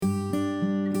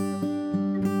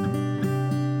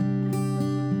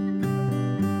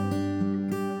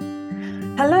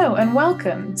Hello and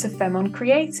welcome to Femme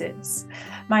Creatives.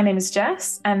 My name is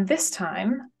Jess, and this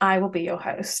time I will be your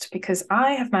host because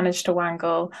I have managed to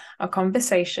wangle a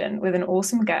conversation with an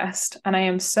awesome guest, and I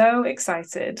am so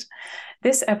excited.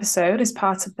 This episode is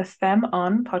part of the Femme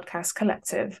podcast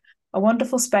collective, a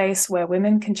wonderful space where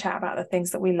women can chat about the things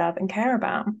that we love and care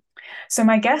about. So,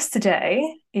 my guest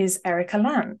today is Erika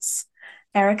Lance.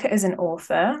 Erika is an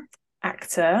author,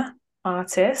 actor,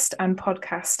 artist and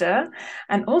podcaster,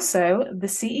 and also the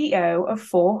CEO of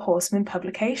Four Horsemen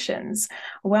Publications.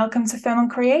 Welcome to Femme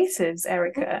Creatives,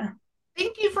 Erika.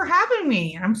 Thank you for having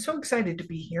me. I'm so excited to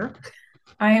be here.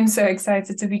 I am so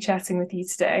excited to be chatting with you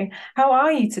today. How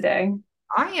are you today?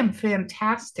 I am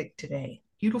fantastic today.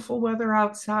 Beautiful weather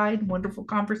outside, wonderful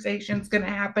conversations going to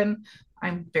happen.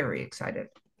 I'm very excited.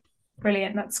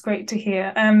 Brilliant. That's great to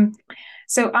hear.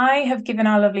 So I have given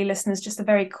our lovely listeners just a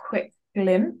very quick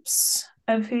glimpse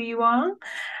of who you are.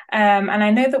 And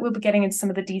I know that we'll be getting into some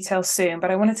of the details soon,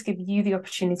 but I wanted to give you the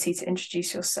opportunity to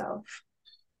introduce yourself.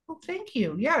 Well, thank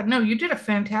you. Yeah, no, you did a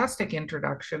fantastic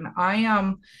introduction.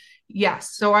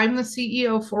 Yes, so I'm the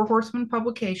CEO of Four Horsemen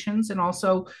Publications, and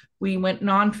also we went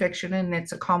nonfiction, and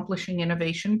it's Accomplishing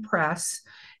Innovation Press.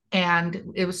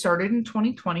 And it was started in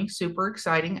 2020, super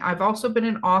exciting. I've also been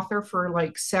an author for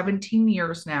like 17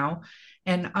 years now.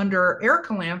 And under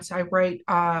Erika Lance, I write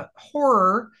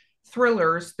horror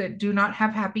thrillers that do not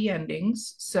have happy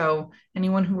endings. So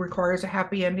anyone who requires a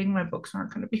happy ending, my books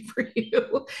aren't going to be for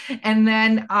you. And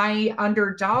then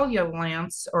under Dahlia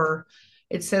Lance, or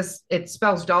it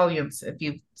spells Dalians if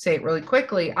you say it really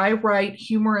quickly, I write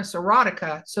humorous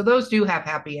erotica. So those do have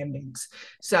happy endings.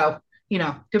 So,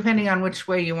 depending on which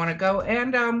way you want to go.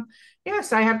 And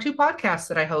yes, I have two podcasts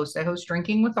that I host. I host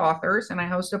Drinking with Authors, and I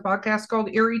host a podcast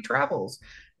called Eerie Travels,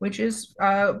 which is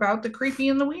about the creepy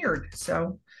and the weird.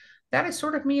 So that is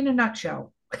sort of me in a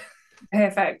nutshell.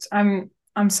 Perfect. I'm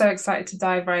so excited to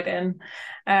dive right in.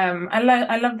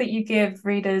 I love that you give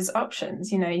readers options.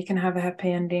 You know, you can have a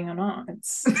happy ending or not.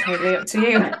 It's totally up to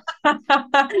you.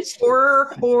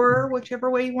 Horror, whichever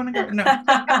way you want to go.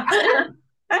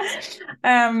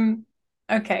 No.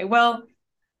 Okay, well,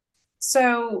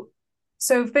 so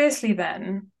firstly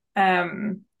then,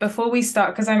 before we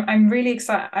start, because I'm really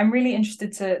excited, I'm really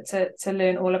interested to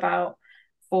learn all about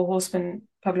Four Horsemen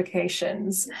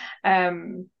Publications.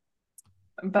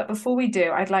 But before we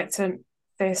do, I'd like to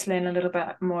first learn a little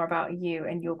bit more about you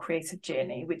and your creative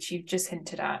journey, which you've just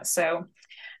hinted at. So,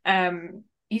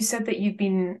 you said that you've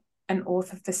been an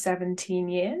author for 17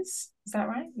 years. Is that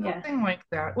right? Yeah. Something like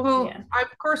that. Well, Yeah.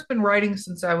 I've of course been writing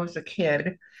since I was a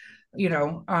kid,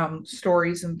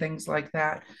 stories and things like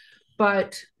that.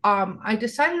 But I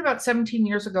decided about 17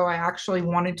 years ago, I actually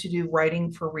wanted to do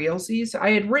writing for realsies.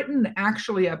 I had written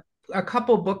actually a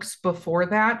couple books before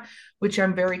that, which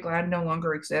I'm very glad no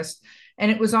longer exist. And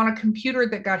it was on a computer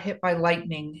that got hit by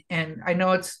lightning. And I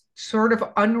know it's sort of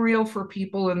unreal for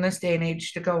people in this day and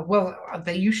age to go, well,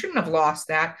 you shouldn't have lost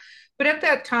that. But at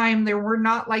that time, there were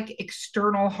not like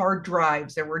external hard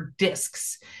drives, there were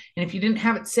disks. And if you didn't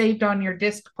have it saved on your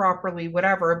disk properly,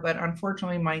 whatever, but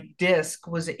unfortunately, my disk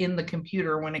was in the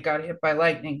computer when it got hit by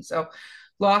lightning. So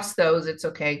lost those. It's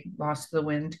okay. Lost to the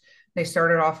wind. They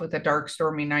started off with a dark,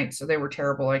 stormy night. So they were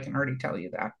terrible. I can already tell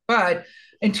you that. But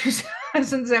in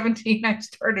 2017, I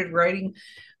started writing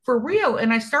for real.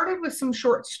 And I started with some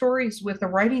short stories with a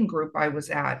writing group I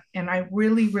was at. And I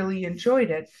really, really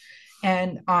enjoyed it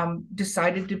and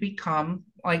decided to become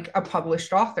like a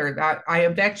published author. That I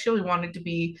eventually wanted to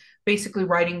be basically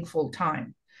writing full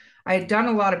time. I had done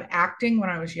a lot of acting when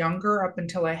I was younger up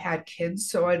until I had kids.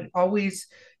 So I'd always,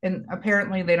 and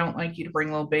apparently they don't like you to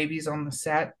bring little babies on the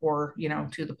set or,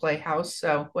 to the playhouse.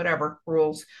 So whatever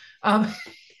rules. Um,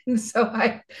 and so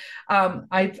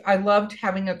I loved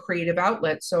having a creative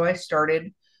outlet. So I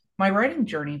started my writing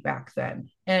journey back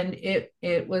then. And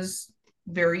it was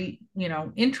very,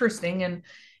 interesting, and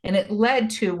it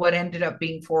led to what ended up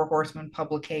being Four Horsemen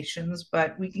Publications,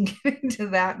 but we can get into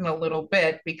that in a little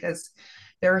bit because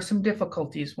there are some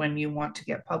difficulties when you want to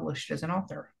get published as an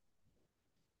author.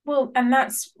 Well, and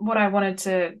that's what I wanted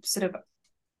to sort of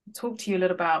talk to you a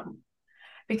little about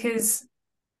because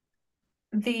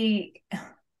the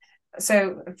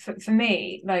so for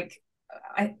me, like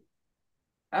I,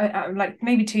 I like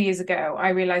maybe 2 years ago, I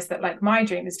realized that like my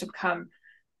dream is to become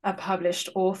a published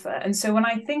author. And so when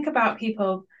I think about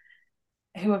people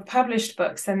who have published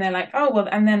books, then they're like, oh well,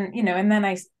 and then and then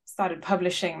I started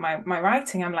publishing my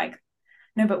writing. I'm like,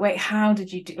 no, but wait, how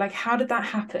did you do? Like, how did that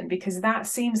happen? Because that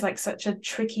seems like such a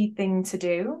tricky thing to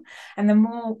do. And the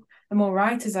more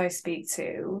writers I speak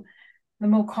to, the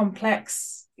more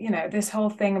complex, this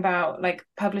whole thing about like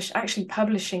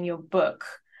publishing your book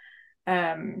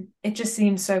it just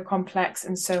seems so complex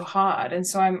and so hard. And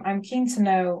so I'm keen to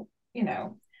know,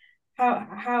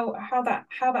 how that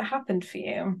happened for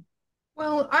you.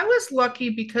 Well, I was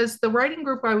lucky because the writing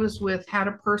group I was with had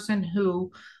a person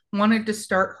who wanted to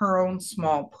start her own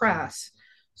small press.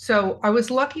 So I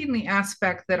was lucky in the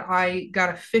aspect that I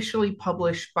got officially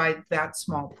published by that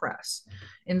small press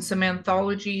in some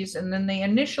anthologies. And then they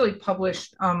initially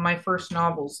published my first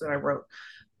novels that I wrote.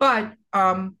 But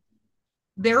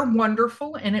they're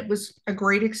wonderful and it was a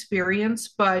great experience.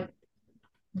 But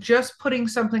just putting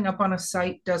something up on a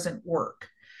site doesn't work.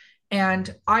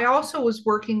 And I also was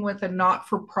working with a not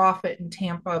for profit in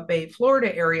Tampa Bay,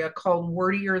 Florida area called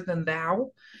Wordier Than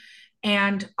Thou.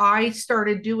 And I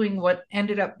started doing what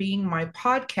ended up being my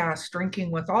podcast,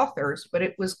 Drinking with Authors, but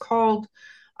it was called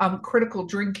Critical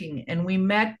Drinking. And we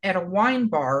met at a wine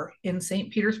bar in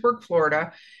St. Petersburg,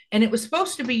 Florida. And it was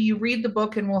supposed to be you read the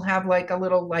book and we'll have like a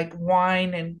little like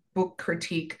wine and book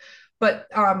critique. But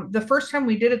the first time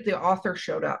we did it, the author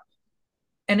showed up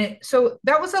and it so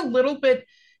that was a little bit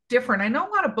different. I know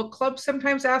a lot of book clubs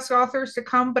sometimes ask authors to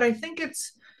come, but I think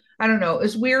it's I don't know,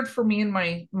 it's weird for me and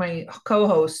my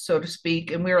co-host, so to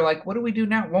speak. And we were like, what do we do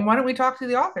now? Well, why don't we talk to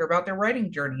the author about their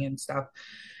writing journey and stuff?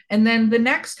 And then the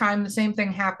next time the same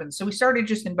thing happened. So we started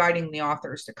just inviting the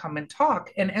authors to come and talk.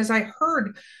 And as I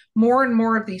heard more and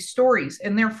more of these stories,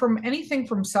 and they're from anything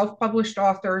from self-published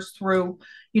authors through,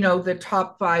 the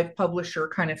top five publisher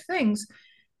kind of things,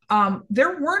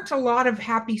 there weren't a lot of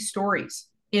happy stories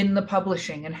in the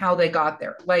publishing and how they got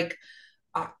there. Like,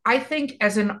 I think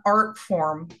as an art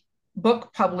form,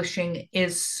 book publishing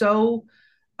is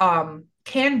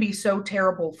can be so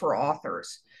terrible for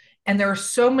authors. And there are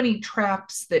so many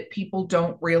traps that people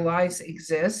don't realize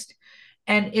exist.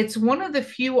 And it's one of the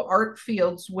few art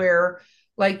fields where,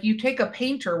 like, you take a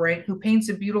painter, right, who paints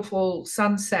a beautiful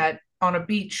sunset on a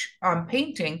beach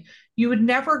painting, you would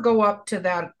never go up to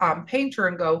that painter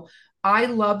and go, I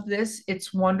love this.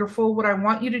 It's wonderful. What I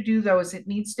want you to do, though, is it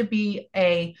needs to be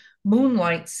a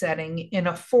moonlight setting in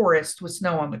a forest with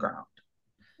snow on the ground.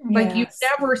 Like, you Yes.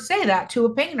 never say that to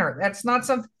a painter. That's not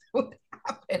something that would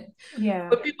happen. Yeah.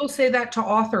 But people say that to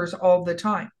authors all the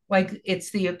time. Like, it's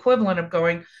the equivalent of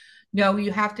going, no,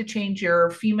 you have to change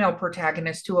your female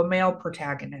protagonist to a male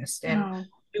protagonist. And Oh,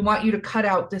 we want you to cut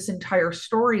out this entire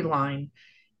storyline.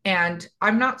 And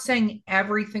I'm not saying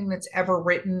everything that's ever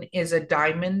written is a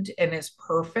diamond and is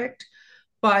perfect,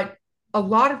 but a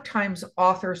lot of times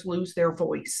authors lose their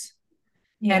voice.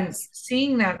 And yes.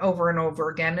 seeing that over and over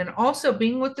again, and also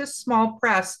being with this small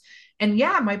press. And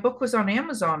yeah, my book was on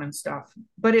Amazon and stuff,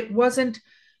 but it wasn't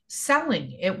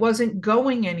selling, it wasn't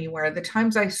going anywhere. The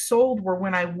times I sold were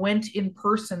when I went in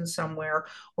person somewhere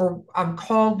or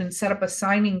called and set up a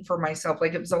signing for myself.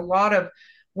 Like, it was a lot of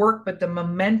work, but the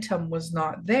momentum was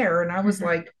not there. And I was Mhm.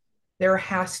 like, there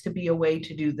has to be a way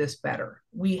to do this better.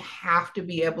 We have to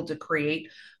be able to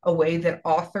create a way that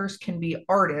authors can be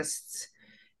artists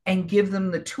and give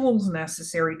them the tools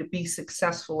necessary to be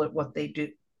successful at what they do.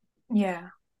 Yeah.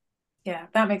 Yeah.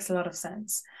 That makes a lot of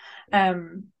sense.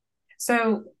 Um,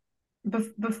 so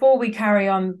before we carry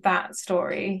on that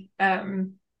story,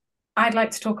 I'd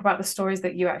like to talk about the stories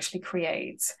that you actually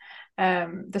create,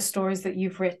 the stories that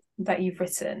you've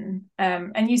written.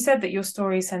 And you said that your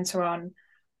stories center on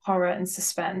horror and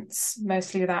suspense,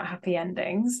 mostly without happy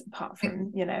endings, apart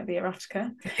from the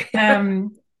erotica.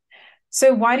 Um,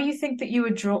 so why do you think that you were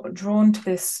drawn to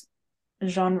this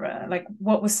genre? Like,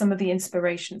 what was some of the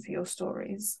inspiration for your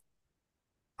stories?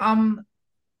 um,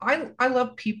 I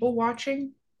love people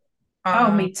watching. Oh,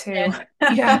 Um, me too. and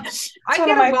yeah, It's I one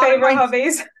of get a my lot of favorite my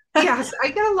hobbies. yes, I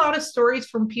get a lot of stories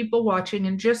from people watching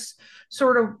and just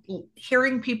sort of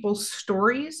hearing people's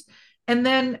stories. And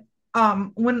then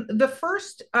when the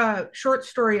first short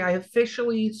story I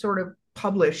officially sort of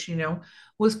published,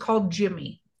 was called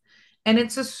Jimmy. And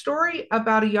it's a story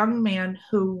about a young man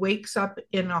who wakes up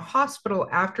in a hospital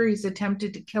after he's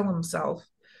attempted to kill himself,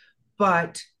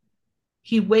 but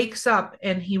he wakes up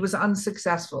and he was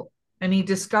unsuccessful. And he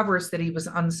discovers that he was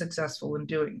unsuccessful in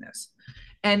doing this.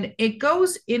 And it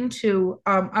goes into,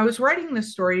 I was writing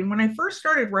this story. And when I first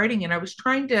started writing it, I was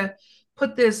trying to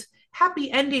put this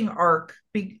happy ending arc.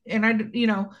 And I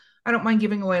don't mind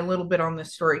giving away a little bit on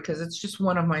this story because it's just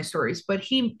one of my stories. But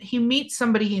he meets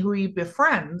somebody who he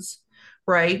befriends,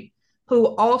 right?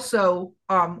 Who also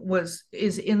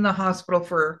is in the hospital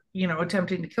for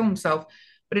attempting to kill himself,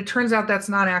 but it turns out that's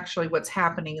not actually what's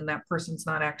happening, and that person's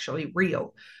not actually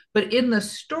real. But in the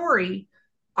story,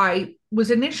 I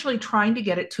was initially trying to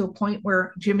get it to a point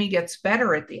where Jimmy gets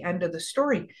better at the end of the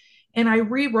story, and I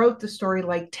rewrote the story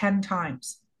like 10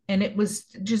 times, and it was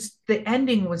just the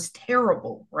ending was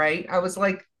terrible, right? I was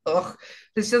like, ugh,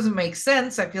 this doesn't make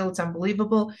sense. I feel it's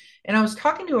unbelievable. And I was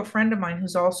talking to a friend of mine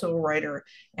who's also a writer,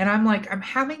 and I'm like, I'm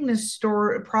having this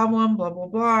story problem, blah, blah,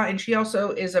 blah. And she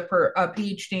also is a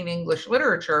PhD in English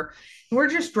literature. And we're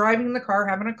just driving in the car,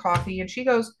 having a coffee. And she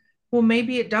goes, well,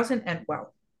 maybe it doesn't end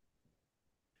well.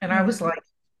 And I was Mm. like,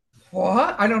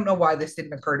 what? I don't know why this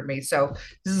didn't occur to me. So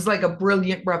this is like a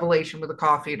brilliant revelation with a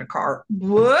coffee in a car.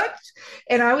 What?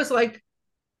 And I was like,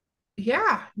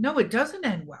 yeah, no, it doesn't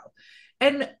end well.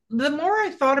 And the more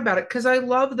I thought about it, because I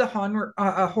love the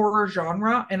horror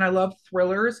genre and I love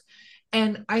thrillers,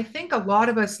 and I think a lot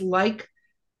of us like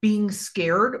being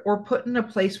scared or put in a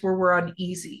place where we're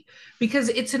uneasy because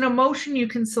it's an emotion you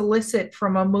can solicit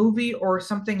from a movie or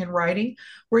something in writing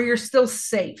where you're still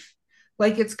safe.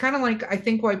 Like it's kind of like I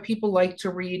think why people like to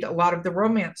read a lot of the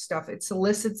romance stuff. It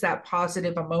solicits that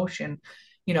positive emotion,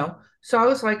 you know. So I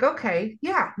was like, okay,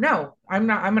 yeah, no, I'm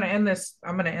not, I'm going to end this.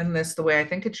 I'm going to end this the way I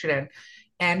think it should end.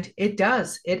 And it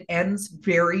does. It ends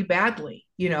very badly.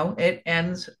 You know, it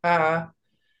ends uh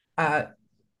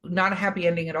not a happy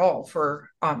ending at all for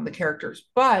the characters.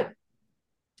 But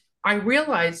I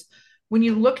realize when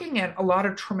you're looking at a lot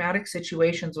of traumatic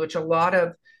situations, which a lot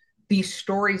of these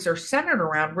stories are centered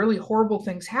around, really horrible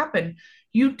things happen.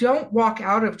 You don't walk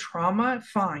out of trauma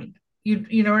fine.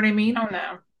 You know what I mean? Oh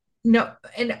no. No,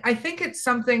 and I think it's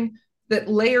something that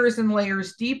layers and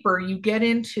layers deeper, you get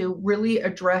into really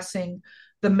addressing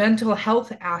the mental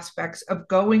health aspects of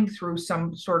going through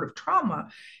some sort of trauma.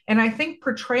 And I think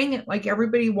portraying it like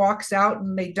everybody walks out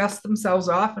and they dust themselves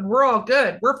off and we're all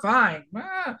good, we're fine.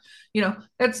 You know,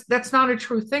 that's not a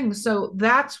true thing. So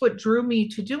that's what drew me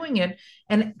to doing it.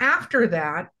 And after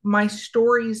that, my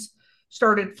stories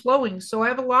started flowing. So I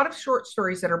have a lot of short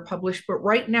stories that are published, but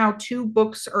right now, two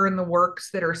books are in the works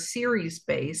that are series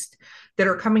based that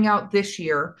are coming out this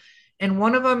year. And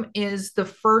one of them is the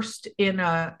first in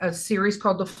a series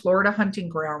called The Florida Hunting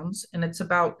Grounds, and it's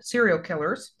about serial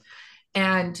killers.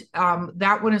 And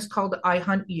that one is called I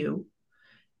Hunt You.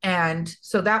 And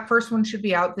so that first one should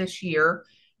be out this year.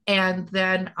 And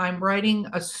then I'm writing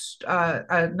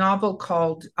a novel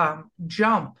called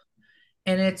Jump,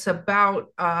 and it's about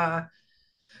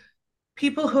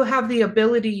people who have the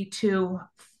ability to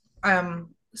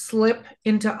slip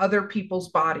into other people's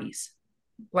bodies.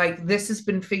 Like this has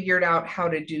been figured out how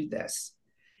to do this.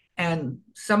 And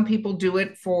some people do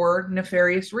it for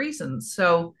nefarious reasons.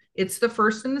 So it's the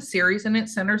first in the series and it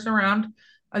centers around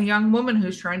a young woman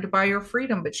who's trying to buy her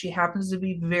freedom, but she happens to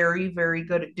be very, very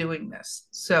good at doing this.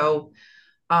 So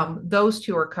those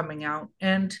two are coming out,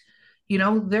 and you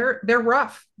know they're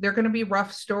rough. They're going to be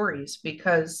rough stories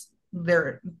because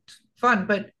they're fun,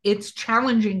 but it's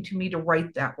challenging to me to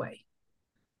write that way,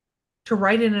 to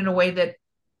write it in a way that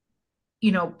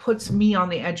you know puts me on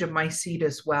the edge of my seat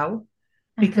as well,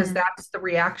 because Mm-hmm. that's the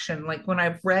reaction. Like when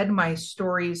I've read my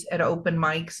stories at open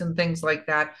mics and things like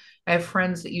that, I have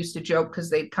friends that used to joke because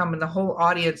they'd come and the whole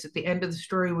audience at the end of the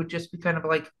story would just be kind of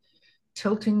like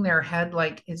tilting their head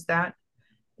like, is that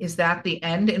the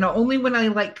end? And only when I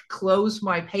like close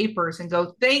my papers and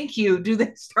go, thank you, do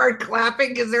they start clapping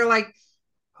because they're like,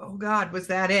 oh God, was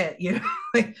that it? You know,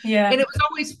 like, Yeah. and it was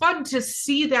always fun to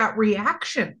see that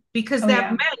reaction because Oh that yeah.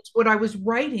 meant what I was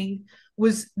writing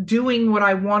was doing what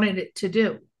I wanted it to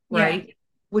do, Yeah. right?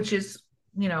 Which is,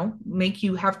 you know, make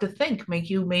you have to think, make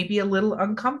you maybe a little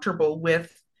uncomfortable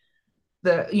with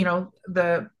the, you know,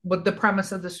 the what the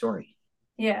premise of the story.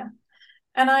 Yeah.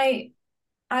 And I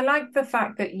like the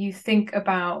fact that you think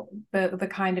about the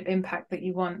kind of impact that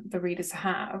you want the readers to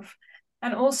have.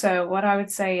 And also what I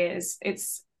would say is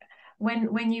it's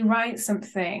when you write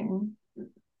something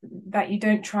that you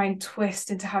don't try and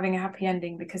twist into having a happy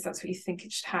ending because that's what you think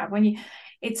it should have. When you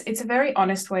it's a very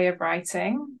honest way of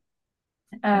writing.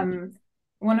 Thank you. Um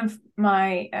one of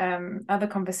my other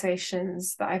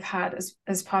conversations that I've had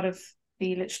as part of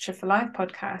the Literature for Life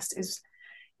podcast is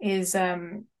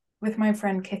with my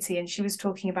friend Kitty, and she was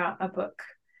talking about a book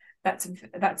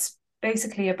that's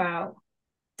basically about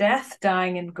death,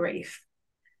 dying, and grief.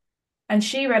 And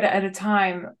she read it at a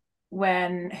time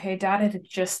when her dad had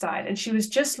just died, and she was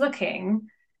just looking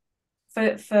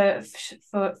for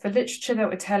literature that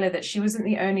would tell her that she wasn't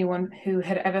the only one who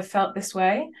had ever felt this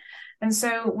way. And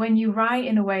so when you write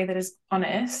in a way that is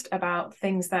honest about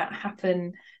things that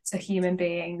happen to human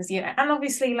beings, you know, and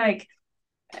obviously like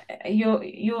you're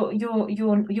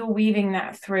weaving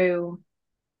that through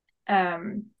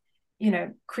um you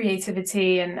know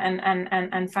creativity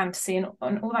and fantasy and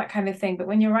all that kind of thing, but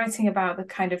when you're writing about the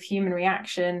kind of human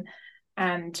reaction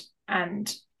and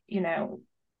you know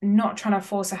not trying to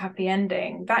force a happy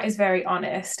ending, that is very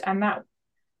honest, and that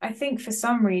I think for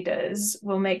some readers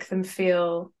will make them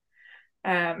feel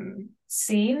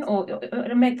seen, or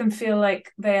it'll make them feel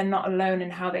like they are not alone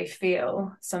in how they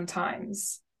feel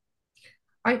sometimes.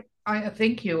 I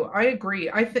thank you. I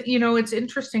agree. I think, it's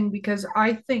interesting because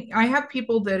I think I have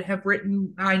people that have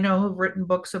written, I know have written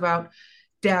books about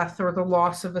death or the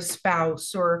loss of a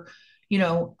spouse or,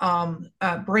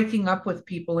 breaking up with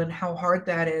people and how hard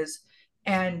that is.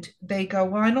 And they go,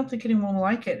 well, I don't think anyone will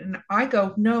like it. And I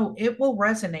go, no, it will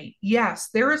resonate. Yes,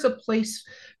 there is a place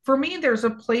for me, there's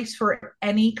a place for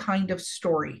any kind of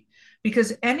story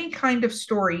because any kind of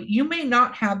story, you may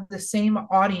not have the same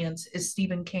audience as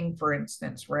Stephen King, for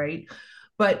instance, right?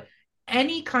 But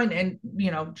any kind, and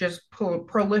just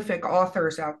prolific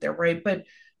authors out there, right? But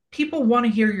people want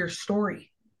to hear your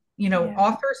story. Yeah,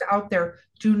 Authors out there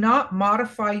do not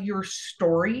modify your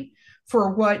story for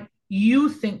what you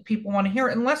think people want to hear,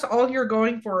 unless all you're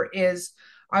going for is,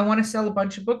 I want to sell a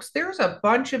bunch of books. There's a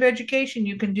bunch of education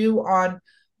you can do on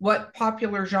what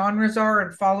popular genres are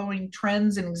and following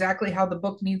trends and exactly how the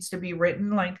book needs to be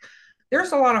written. Like,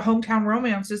 there's a lot of hometown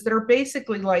romances that are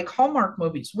basically like Hallmark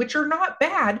movies, which are not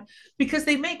bad because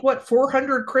they make what,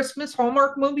 400 Christmas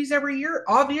Hallmark movies every year.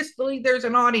 Obviously, there's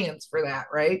an audience for that,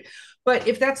 right? But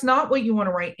if that's not what you want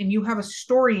to write and you have a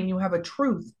story and you have a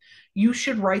truth, you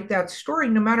should write that story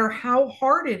no matter how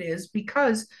hard it is,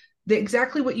 because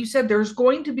exactly what you said, there's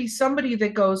going to be somebody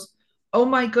that goes, oh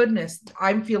my goodness,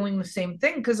 I'm feeling the same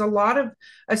thing. Because a lot of,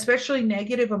 especially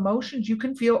negative emotions, you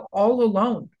can feel all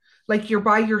alone, like you're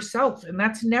by yourself. And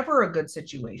that's never a good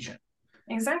situation.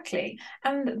 exactly.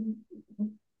 And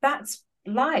that's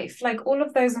life. Like all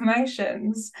of those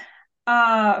emotions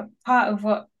are part of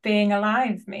what being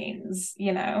alive means,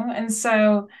 And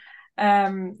so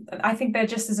I think they're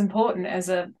just as important as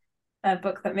a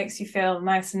book that makes you feel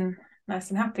nice and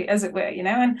happy, as it were,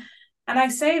 And I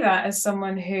say that as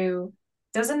someone who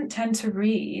doesn't tend to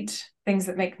read things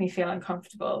that make me feel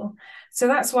uncomfortable. So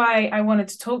that's why I wanted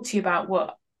to talk to you about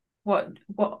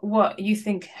what you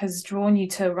think has drawn you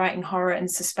to writing horror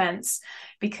and suspense,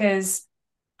 because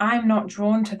I'm not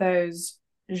drawn to those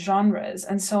genres,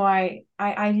 and so I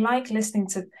like listening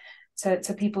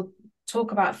to people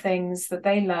talk about things that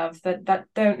they love that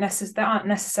aren't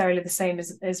necessarily the same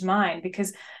as mine,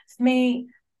 because for me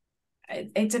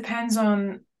it depends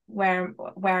on where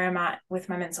I'm at with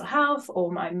my mental health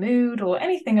or my mood or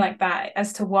anything like that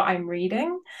as to what I'm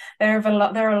reading. There are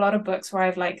a lot of books where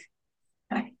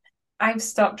I, I've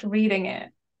stopped reading it,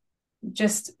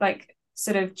 just like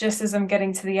sort of just as I'm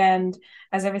getting to the end,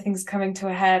 as everything's coming to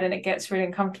a head and it gets really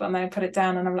uncomfortable, and then I put it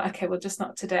down and I'm like, okay, well, just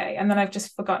not today. And then I've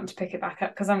just forgotten to pick it back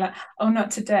up because I'm like, oh,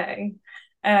 not today.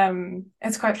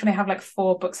 It's quite funny. I have like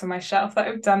 4 books on my shelf that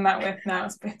I've done that with now.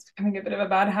 It's becoming a bit of a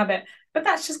bad habit, but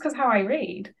that's just because how I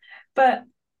read. But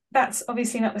that's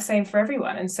obviously not the same for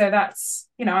everyone, and so that's,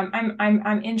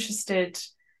 I'm interested,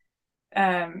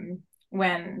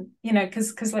 when,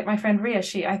 because like my friend Ria,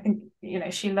 she, I think,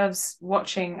 she loves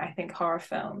watching, I think, horror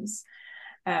films,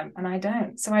 and I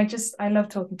don't. So I love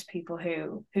talking to people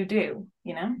who do.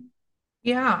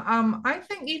 Yeah, I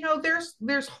think,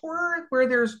 there's horror where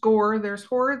there's gore, there's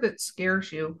horror that scares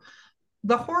you.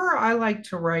 The horror I like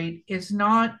to write is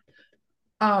not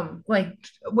like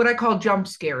what I call jump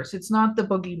scares. It's not the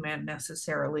boogeyman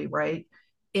necessarily, right?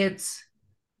 It's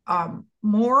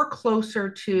more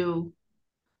closer to,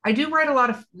 I do write a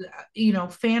lot of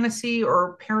fantasy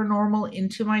or paranormal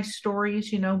into my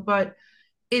stories, but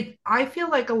I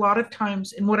feel like a lot of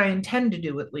times, and what I intend to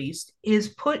do at least,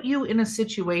 is put you in a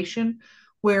situation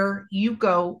where you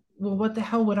go, well, what the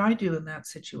hell would I do in that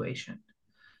situation?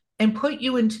 And put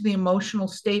you into the emotional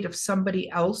state of somebody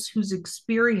else who's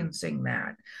experiencing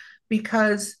that.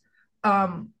 Because,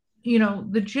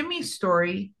 the Jimmy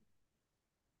story,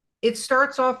 it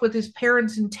starts off with his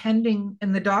parents intending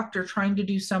and the doctor trying to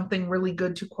do something really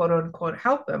good to quote unquote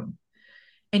help him.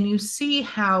 And you see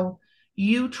how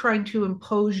you trying to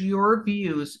impose your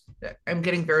views. I'm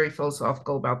getting very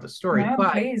philosophical about the story, No,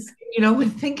 but please. when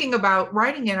thinking about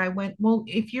writing it, I went, well,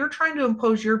 if you're trying to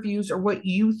impose your views or what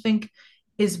you think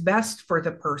is best for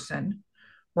the person,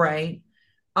 right?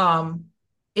 Um,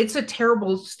 it's a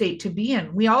terrible state to be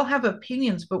in. We all have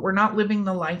opinions, but we're not living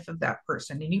the life of that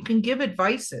person. And you can give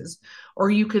advices or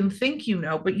you can think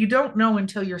but you don't know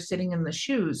until you're sitting in the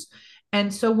shoes.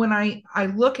 And so when I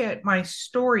look at my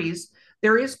stories,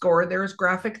 there is gore, there is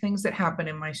graphic things that happen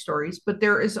in my stories, but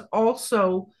there is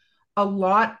also a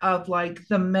lot of like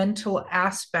the mental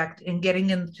aspect and getting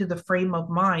into the frame of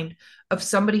mind of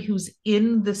somebody who's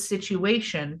in the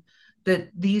situation that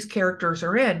these characters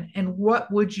are in, and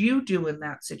what would you do in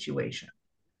that situation,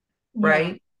 Yeah.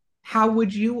 right? How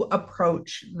would you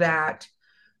approach that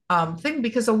thing?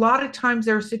 Because a lot of times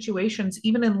there are situations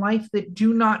even in life that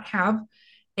do not have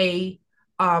a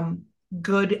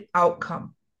good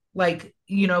outcome. Like,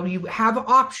 you have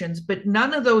options, but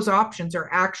none of those options are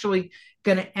actually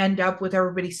going to end up with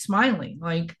everybody smiling.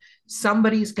 Like,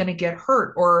 somebody's going to get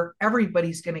hurt, or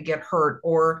everybody's going to get hurt,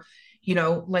 or,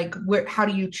 like, how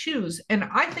do you choose? And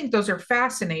I think those are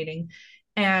fascinating.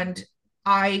 And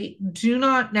I do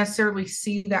not necessarily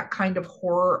see that kind of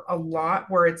horror a lot,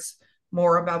 where it's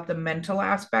more about the mental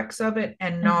aspects of it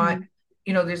and not,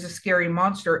 Mm-hmm. there's a scary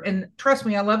monster. And trust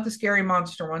me, I love the scary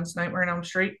monster ones. Nightmare on Elm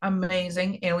Street,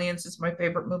 amazing. Aliens is my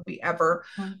favorite movie ever.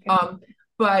 Okay. Um,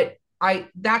 but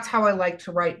that's how I like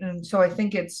to write. And so I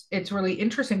think it's really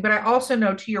interesting. But I also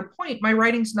know, to your point, my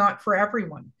writing's not for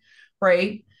everyone,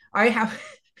 right? I have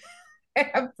I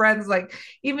have friends, like,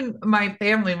 even my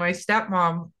family, my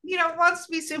stepmom, wants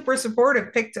to be super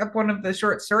supportive, picked up one of the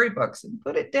short story books and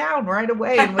put it down right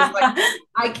away and was like,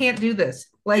 I can't do this.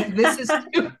 Like, this is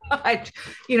too much.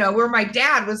 Where my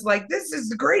dad was like, this is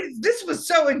the greatest. This was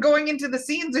so, and going into the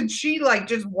scenes, and she like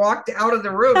just walked out of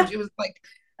the room. She was like,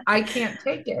 I can't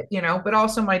take it, but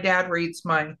also my dad reads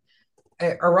my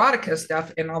erotica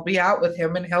stuff, and I'll be out with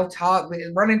him and he'll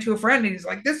run into a friend, and he's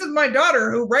like, this is my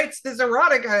daughter who writes this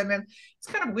erotica. And then it's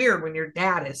kind of weird when your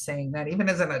dad is saying that, even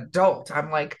as an adult. I'm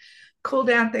like, cool,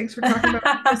 dad, thanks for talking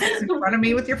about penises in front of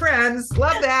me with your friends.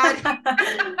 Love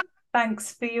that.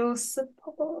 Thanks for your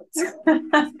support.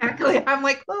 Exactly. I'm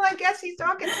like, well, I guess he's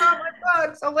talking about my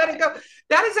books. I'll let it go.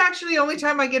 That is actually the only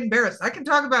time I get embarrassed. I can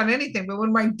talk about anything, but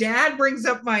when my dad brings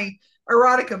up my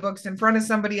erotica books in front of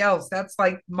somebody else, that's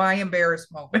like my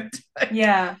embarrassed moment.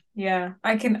 Yeah, yeah.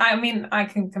 I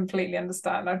can completely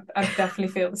understand. I definitely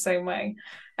feel the same way.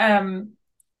 Um,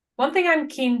 One thing I'm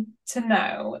keen to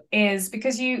know is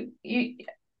because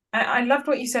I loved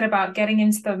what you said about getting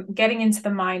into the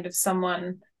mind of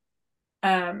someone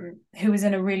who's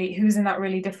in that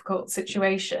really difficult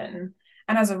situation.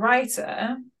 And as a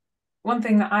writer, one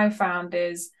thing that I've found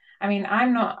is, I mean,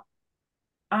 I'm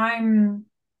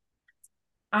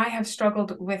I have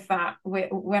struggled with that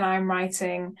when I'm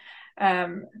writing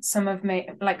some of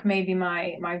like maybe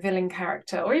my villain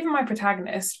character or even my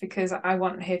protagonist, because I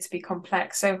want her to be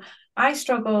complex. So I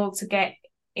struggle to get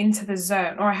into the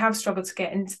zone, or I have struggled to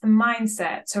get into the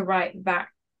mindset to write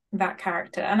that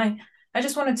character. And I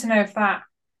just wanted to know if that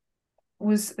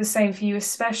was the same for you,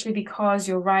 especially because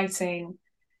you're writing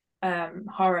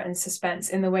horror and suspense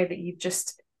in the way that you've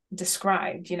just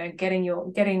described, getting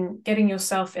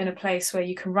yourself in a place where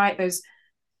you can write those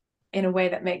in a way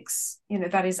that makes,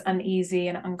 that is uneasy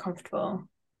and uncomfortable.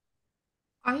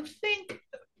 I think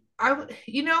I,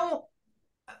 you know,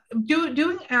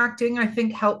 doing acting, I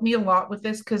think, helped me a lot with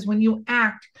this, because when you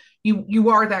act, you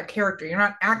are that character. You're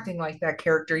not acting like that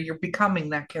character. You're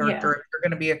becoming that Yeah. character. If you're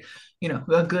going to be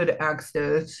a good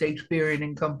actor, Shakespearean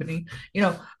and company,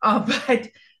 but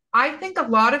I think a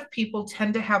lot of people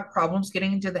tend to have problems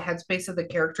getting into the headspace of the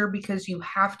character, because you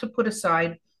have to put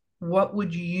aside, what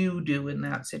would you do in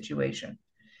that situation?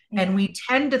 And Yeah. we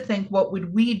tend to think, what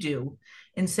would we do,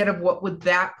 instead of what would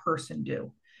that person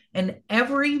do? And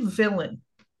every villain,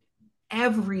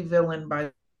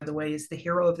 by the way, is the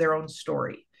hero of their own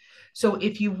story. So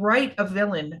if you write a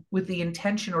villain with the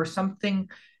intention, or something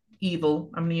evil,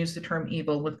 I'm going to use the term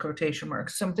evil with quotation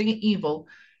marks, something evil,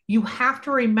 you have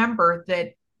to remember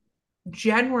that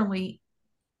generally,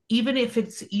 even if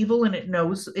it's evil and it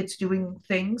knows it's doing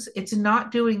things, it's not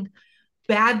doing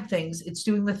bad things. It's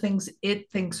doing the things it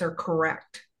thinks are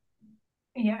correct.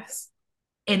 Yes.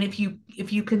 And if you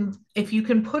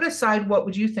can put aside, what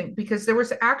would you think, because there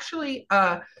was actually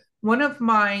one of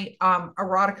my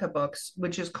erotica books,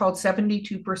 which is called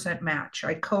 72% Match.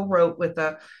 I co-wrote with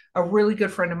a really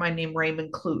good friend of mine named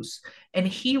Raymond Cluse, and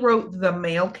he wrote the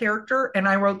male character and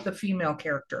I wrote the female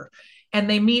character, and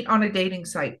they meet on a dating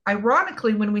site.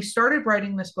 Ironically, when we started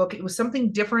writing this book, it was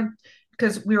something different,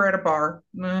 because we were at a bar.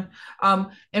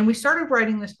 And we started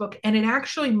writing this book, and it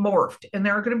actually morphed. And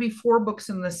there are going to be 4 books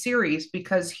in the series,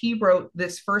 because he wrote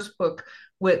this first book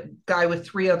with guy with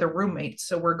 3 other roommates.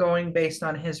 So we're going based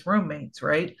on his roommates,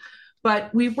 right?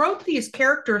 But we wrote these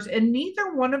characters, and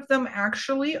neither one of them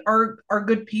actually are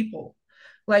good people.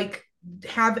 Like,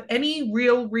 have any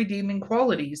real redeeming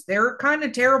qualities. They're kind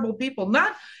of terrible people,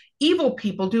 not evil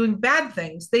people doing bad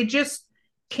things. They just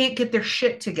can't get their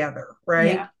shit together,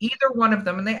 right? Yeah. Either one of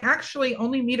them. And they actually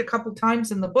only meet a couple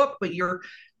times in the book, but you're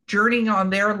journeying on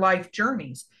their life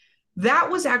journeys.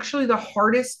 That was actually the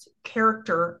hardest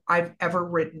character I've ever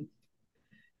written,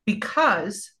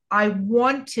 because I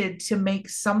wanted to make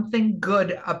something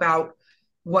good about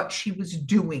what she was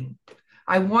doing.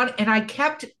 And I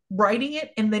kept writing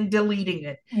it and then deleting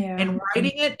it Yeah. and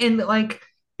writing it. And like,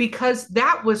 because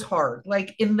that was hard.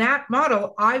 Like, in that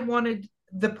model, I wanted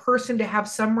the person to have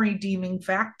some redeeming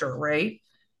factor, right?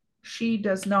 She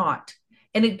does not.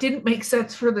 And it didn't make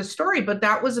sense for the story, but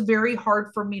that was very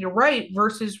hard for me to write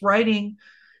versus writing,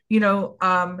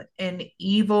 an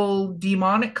evil,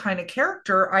 demonic kind of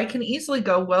character. I can easily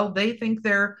go, well, they think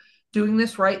they're doing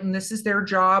this right and this is their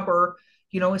job, or,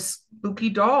 a spooky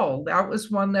doll. That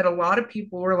was one that a lot of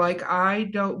people were like,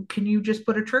 can you just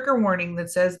put a trigger warning that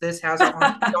says this has a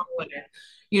haunted doll in it?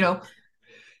 You know,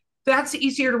 that's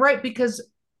easier to write because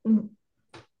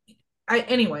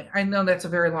anyway, I know that's a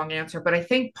very long answer, but I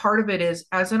think part of it is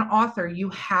as an author, you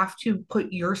have to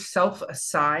put yourself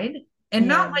aside and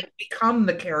not Yeah. like become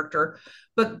the character,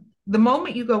 but the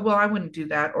moment you go, well, I wouldn't do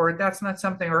that, or that's not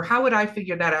something, or how would I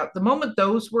figure that out? The moment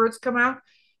those words come out,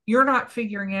 you're not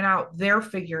figuring it out, they're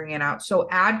figuring it out. So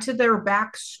add to their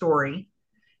backstory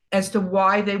as to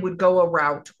why they would go a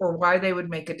route or why they would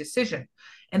make a decision.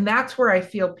 And that's where I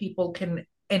feel people can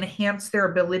enhance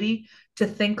their ability to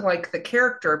think like the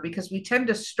character, because we tend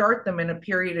to start them in a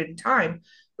period in time,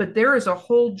 but there is a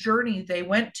whole journey they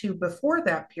went to before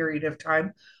that period of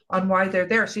time on why they're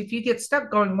there. So if you get stuck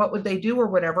going, what would they do or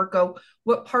whatever, go,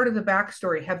 what part of the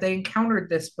backstory have they encountered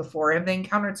this before? Have they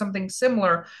encountered something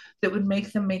similar that would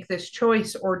make them make this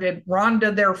choice? Or did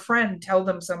Rhonda, their friend, tell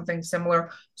them something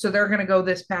similar? So they're going to go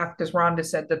this path because Rhonda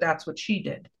said that that's what she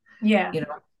did, Yeah. you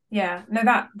know? Yeah. No,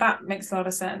 that makes a lot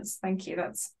of sense. Thank you.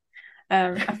 That's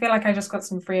I feel like I just got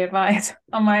some free advice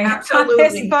on this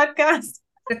Absolutely. podcast.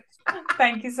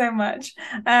 Thank you so much.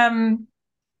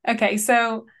 Okay,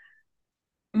 so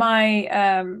my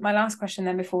last question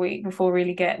then before we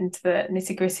really get into the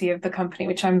nitty-gritty of the company,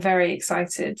 which I'm very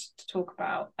excited to talk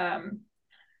about.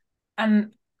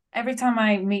 And every time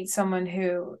I meet someone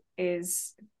who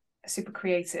is super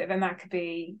creative, and that could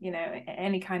be,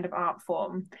 any kind of art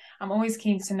form, I'm always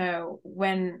keen to know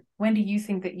when do you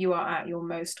think that you are at your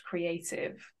most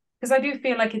creative? Because I do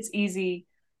feel like it's easy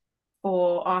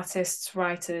for artists,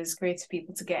 writers, creative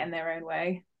people to get in their own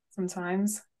way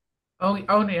sometimes. Oh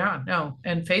yeah, no.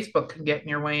 And Facebook can get in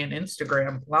your way, and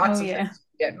Instagram. Oh Lots of yeah. things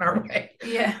get in our way.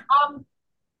 Yeah. Um,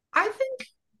 I think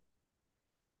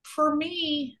for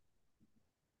me,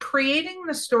 creating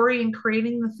the story and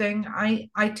creating the thing,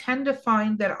 I tend to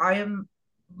find that I am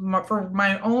for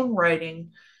my own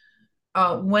writing,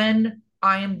 when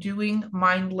I am doing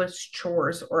mindless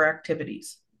chores or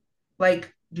activities,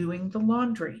 like doing the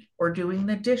laundry or doing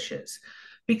the dishes,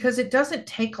 because it doesn't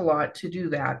take a lot to do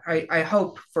that. I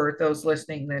hope for those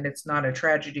listening that it's not a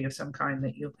tragedy of some kind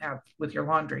that you have with your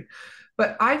laundry.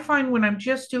 But I find when I'm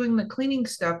just doing the cleaning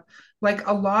stuff, like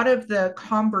a lot of the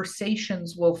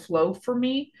conversations will flow for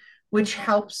me, which Okay.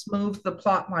 helps move the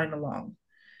plot line along.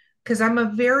 Because I'm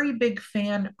a very big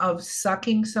fan of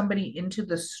sucking somebody into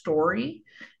the story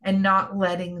and not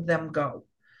letting them go.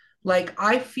 Like,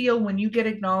 I feel when you get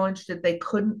acknowledged that they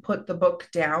couldn't put the book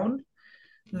down,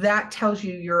 that tells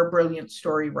you you're a brilliant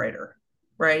story writer,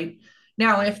 right?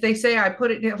 Now, if they say I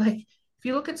put it down, like if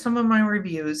you look at some of my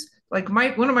reviews, like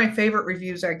one of my favorite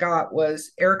reviews I got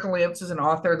was Erika Lance is an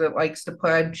author that likes to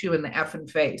punch you in the effing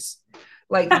face.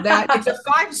 Like that, it's a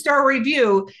 5-star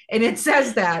review, and it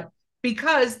says that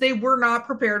because they were not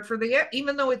prepared for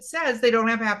even though it says they don't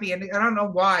have happy ending. I don't know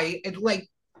why.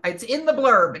 It's in the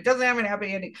blurb. It doesn't have a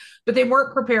happy ending, but they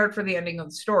weren't prepared for the ending of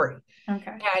the story.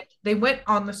 Okay. And they went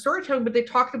on the storytelling, but they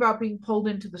talked about being pulled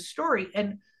into the story.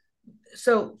 And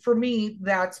so for me,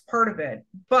 that's part of it.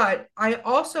 But I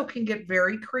also can get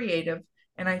very creative,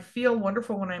 and I feel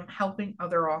wonderful when I'm helping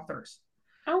other authors,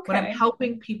 when I'm Okay.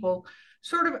 helping people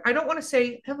sort of, I don't want to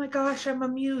say, oh my gosh, I'm a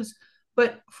muse.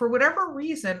 But for whatever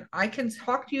reason, I can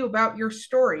talk to you about your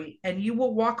story and you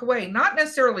will walk away, not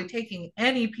necessarily taking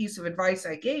any piece of advice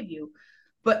I gave you,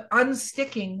 but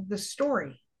unsticking the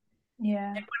story.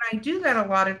 Yeah. I do that a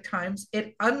lot of times,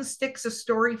 it unsticks a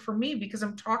story for me because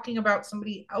I'm talking about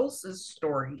somebody else's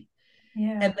story.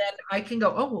 And Yeah. then I can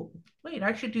go, oh, wait,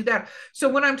 I should do that. So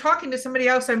when I'm talking to somebody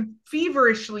else, I'm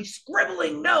feverishly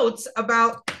scribbling notes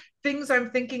about things I'm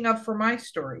thinking of for my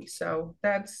story. So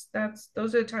that's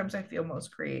those are the times I feel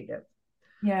most creative.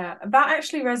 Yeah. That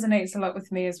actually resonates a lot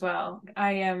with me as well.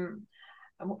 I am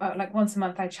like once a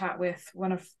month I chat with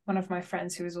one of my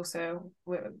friends who is also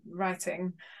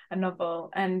writing a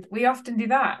novel, and we often do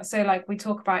that. So like we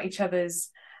talk about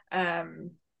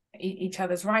um each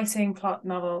other's writing, plot,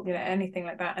 novel, anything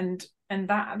like that, and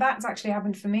that's actually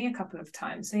happened for me a couple of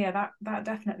times. So yeah, that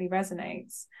definitely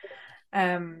resonates.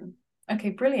 um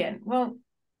okay, brilliant. Well,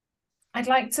 i'd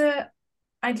like to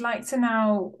I'd like to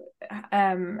now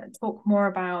talk more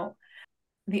about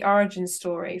the origin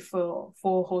story for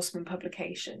Four Horsemen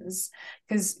Publications,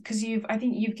 because you've I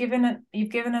think you've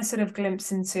given a sort of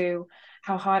glimpse into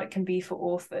how hard it can be for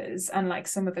authors, and like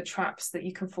some of the traps that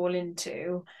you can fall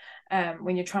into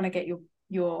when you're trying to get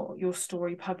your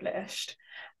story published.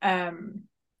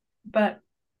 But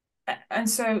and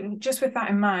so just with that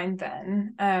in mind,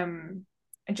 then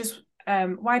just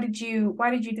why did you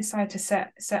decide to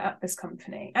set up this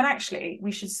company? And actually,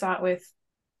 we should start with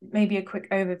maybe a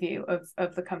quick overview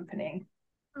of the company.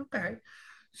 Okay.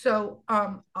 So,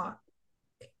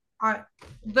 I,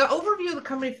 the overview of the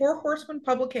company, Four Horsemen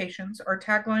Publications, our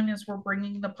tagline is we're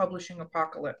bringing the publishing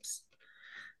apocalypse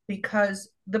because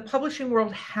the publishing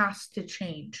world has to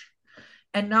change.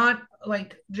 And not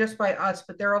like just by us,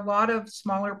 but there are a lot of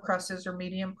smaller presses or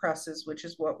medium presses, which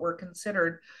is what we're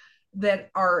considered,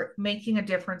 that are making a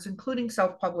difference, including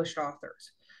self-published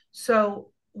authors.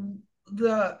 So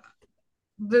the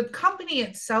the company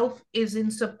itself is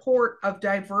in support of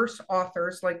diverse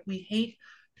authors. Like, we hate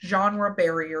genre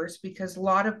barriers because a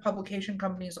lot of publication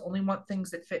companies only want things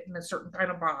that fit in a certain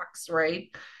kind of box, right?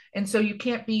 And so you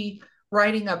can't be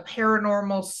writing a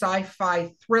paranormal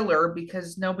sci-fi thriller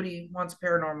because nobody wants a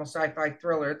paranormal sci-fi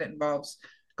thriller that involves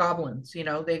goblins. They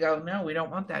go, no, we don't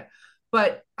want that.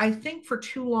 But I think for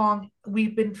too long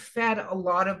we've been fed a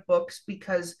lot of books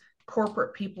because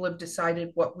corporate people have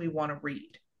decided what we want to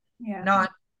read, Yeah.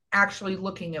 not actually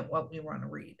looking at what we want to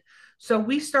read. So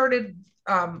we started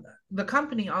the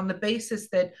company on the basis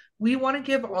that we want to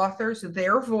give authors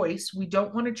their voice. We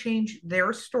don't want to change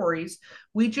their stories.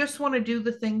 We just want to do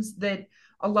the things that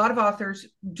a lot of authors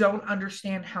don't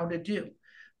understand how to do,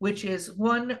 which is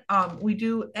one, we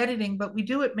do editing, but we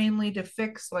do it mainly to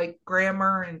fix like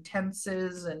grammar and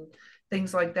tenses and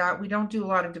things like that. We don't do a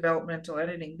lot of developmental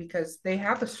editing because they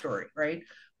have a story, right?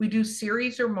 We do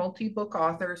series or multi-book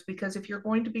authors because if you're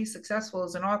going to be successful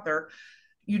as an author,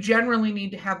 you generally need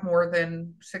to have more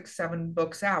than 6, 7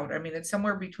 books out. I mean, it's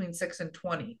somewhere between 6 and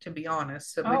 20, to be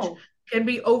honest, which Oh, can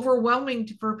be overwhelming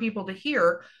for people to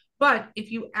hear. But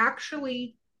if you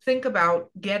actually think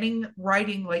about getting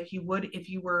writing like you would if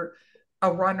you were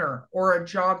a runner or a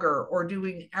jogger or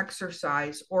doing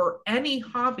exercise or any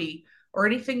hobby or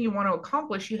anything you want to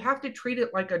accomplish, you have to treat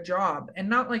it like a job, and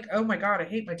not like, oh my God, I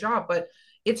hate my job, but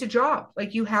it's a job.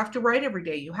 Like, you have to write every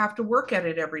day, you have to work at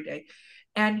it every day,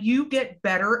 and you get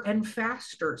better and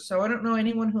faster. So I don't know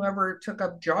anyone who ever took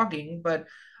up jogging, but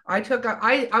I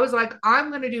was like, I'm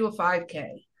going to do a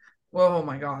 5K. Well, oh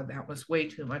my God, that was way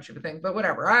too much of a thing, but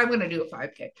whatever. I'm going to do a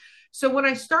 5K. So when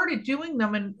I started doing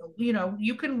them, and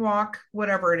you can walk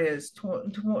whatever it is,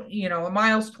 a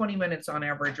mile's 20 minutes on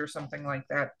average or something like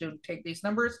that. Do take these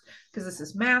numbers because this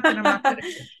is math and I'm not good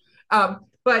at it.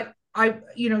 But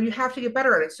you have to get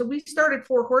better at it. So we started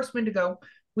Four Horsemen to go,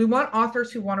 we want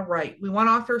authors who want to write. We want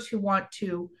authors who want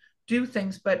to do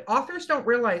things, but authors don't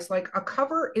realize like a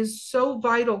cover is so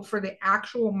vital for the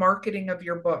actual marketing of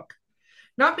your book.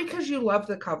 Not because you love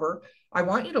the cover. I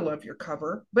want you to love your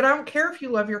cover, but I don't care if you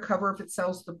love your cover if it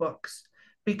sells the books,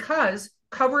 because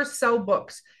covers sell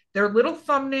books. They're little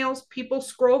thumbnails. People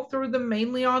scroll through them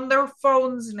mainly on their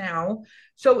phones now.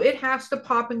 So it has to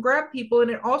pop and grab people.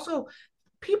 And it also,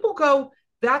 people go,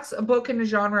 that's a book in a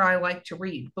genre I like to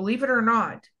read, believe it or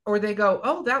not. Or they go,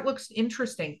 oh, that looks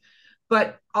interesting.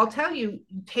 But I'll tell you,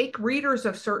 take readers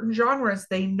of certain genres,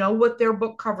 they know what their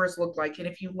book covers look like. And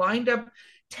if you lined up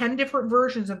 10 different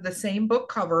versions of the same book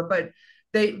cover, but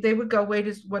they would go, wait,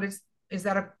 is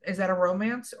that a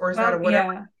romance, or is that a well,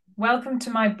 whatever? yeah. Welcome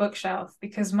to my bookshelf,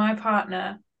 because my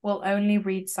partner will only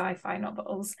read sci-fi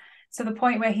novels to the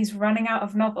point where he's running out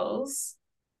of novels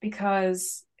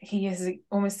because he is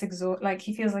almost exhausted. Like,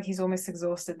 he feels like he's almost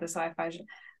exhausted the sci-fi,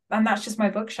 and that's just my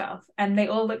bookshelf, and they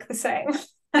all look the same.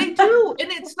 They do. And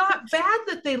it's not bad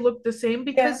that they look the same Yeah,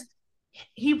 because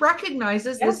he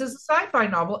recognizes yeah, this is a sci-fi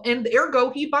novel and ergo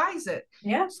he buys it.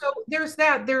 yeah. So there's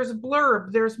that, there's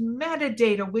blurb, there's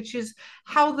metadata, which is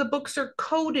how the books are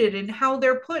coded and how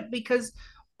they're put, because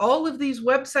all of these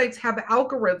websites have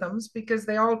algorithms because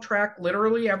they all track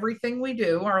literally everything we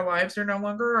do. Our lives are no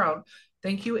longer our own.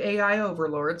 Thank you, AI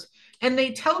overlords. And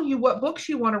they tell you what books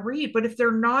you want to read, but if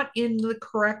they're not in the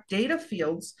correct data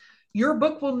fields, your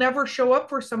book will never show up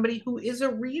for somebody who is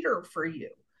a reader for you.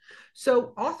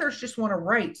 So authors just want to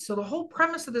write. So the whole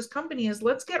premise of this company is,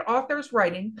 let's get authors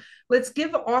writing. Let's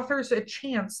give authors a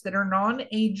chance that are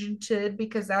non-agented,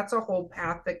 because that's a whole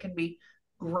path that can be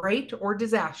great or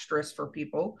disastrous for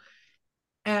people.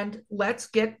 And let's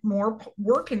get more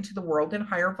work into the world in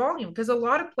higher volume, because a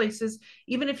lot of places,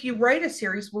 even if you write a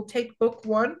series, will take book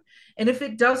one, and if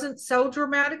it doesn't sell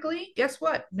dramatically, guess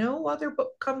what? No other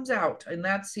book comes out in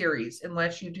that series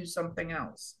unless you do something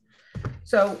else.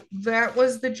 So that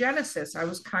was the genesis. I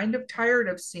was kind of tired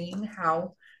of seeing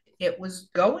how it was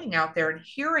going out there and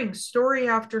hearing story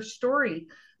after story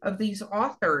of these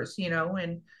authors,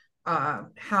 and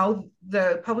how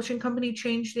the publishing company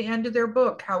changed the end of their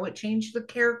book, how it changed the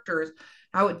characters,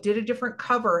 how it did a different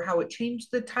cover, how it changed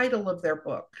the title of their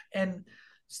book, and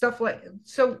stuff like.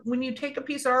 So when you take a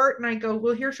piece of art and I go,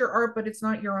 well, here's your art, but it's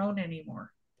not your own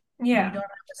anymore, and you Yeah. don't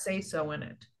have to say so in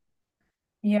it.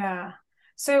 Yeah.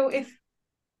 So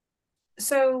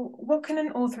what can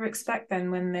an author expect then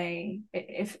when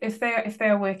if they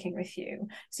are working with you?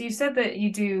 So you said that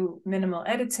you do minimal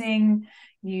editing,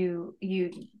 you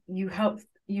help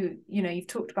you've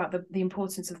talked about the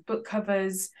importance of book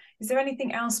covers. Is there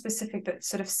anything else specific that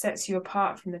sort of sets you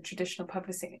apart from the traditional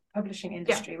publishing Yeah,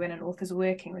 industry when an author's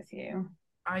working with you?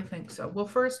 I think so. Well,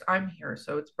 first, I'm here,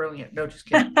 so it's brilliant. No, just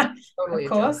kidding. Of Totally a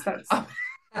joke. course, that's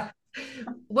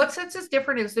What sets us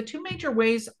different is the two major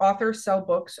ways authors sell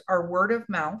books are word of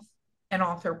mouth and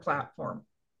author platform.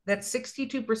 That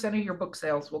 62% of your book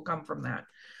sales will come from that.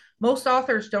 Most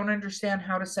authors don't understand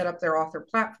how to set up their author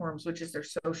platforms, which is their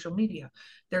social media,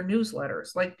 their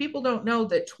newsletters. Like people don't know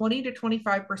that 20 to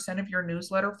 25% of your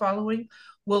newsletter following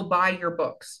will buy your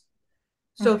books.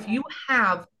 So if you okay.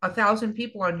 have 1,000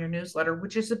 people on your newsletter,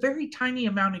 which is a very tiny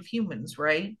amount of humans,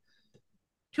 right?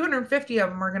 250 of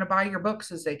them are going to buy your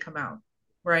books as they come out,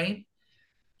 right?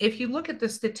 If you look at the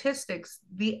statistics,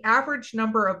 the average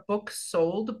number of books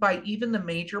sold by even the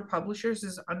major publishers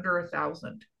is under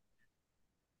 1,000.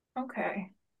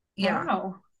 Okay. Yeah.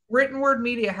 Wow. Written Word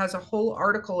Media has a whole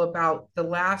article about the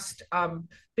last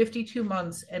 52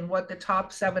 months and what the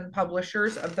top seven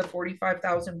publishers of the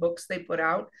 45,000 books they put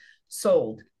out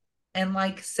sold. And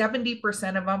like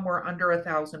 70% of them were under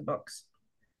 1,000 books.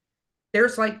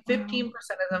 There's like Wow. 15%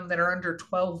 of them that are under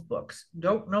 12 books.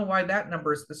 Don't know why that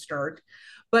number is the start.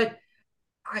 But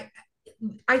I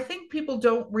I think people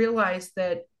don't realize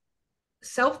that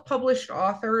self-published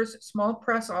authors, small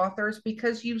press authors,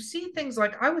 because you see things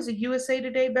like I was a USA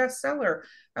Today bestseller.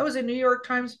 I was a New York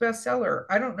Times bestseller.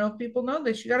 I don't know if people know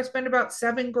this. You got to spend about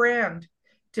 7 grand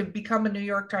to become a New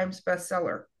York Times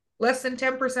bestseller. Less than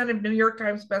 10% of New York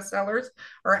Times bestsellers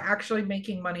are actually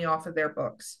making money off of their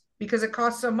books because it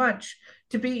costs so much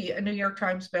to be a New York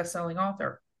Times bestselling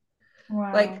author.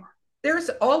 Like Wow. there's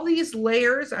all these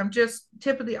layers. I'm just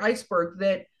tip of the iceberg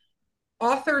that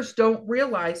authors don't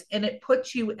realize, and it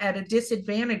puts you at a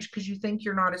disadvantage because you think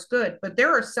you're not as good. But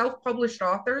there are self-published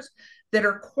authors that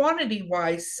are quantity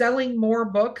wise selling more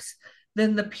books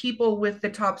than the people with the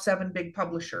top seven big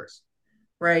publishers,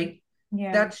 right?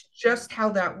 Yeah. That's just how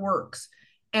that works.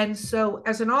 And so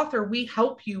as an author, we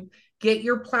help you get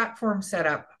your platform set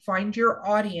up, find your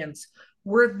audience.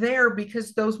 We're there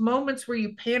because those moments where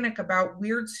you panic about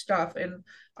weird stuff, and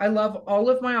I love all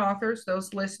of my authors,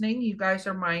 those listening, you guys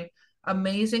are my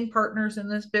amazing partners in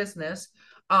this business.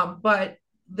 But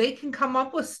they can come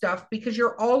up with stuff because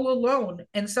you're all alone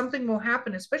and something will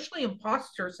happen, especially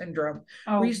imposter syndrome,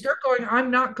 where you Oh, start going, I'm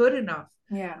not good enough.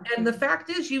 yeah. And the fact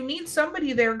is, you need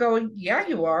somebody there going, yeah,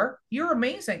 you are. You're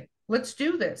amazing. Let's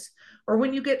do this. Or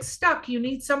when you get stuck, you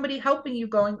need somebody helping you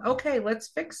going, okay, let's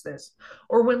fix this.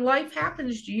 Or when life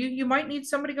happens to you, you might need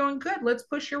somebody going, good, let's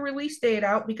push your release date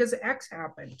out because X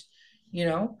happened, you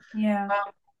know? Yeah.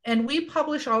 And we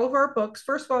publish all of our books.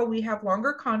 First of all, we have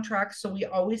longer contracts, so we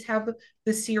always have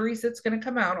the series that's going to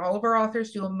come out. All of our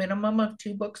authors do a minimum of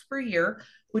 2 books per year,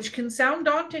 which can sound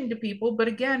daunting to people. But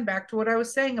again, back to what I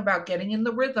was saying about getting in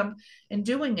the rhythm and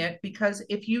doing it, because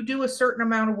if you do a certain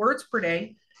amount of words per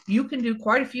day, you can do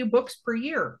quite a few books per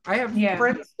year. I have Yeah.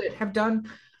 friends that have done,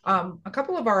 a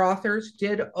couple of our authors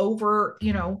did over,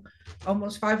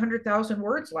 almost 500,000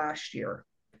 words last year.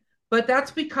 But that's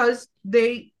because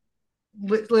they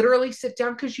literally sit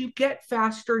down because you get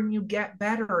faster and you get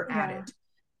better at Yeah. it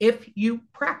if you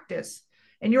practice.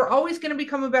 And you're always going to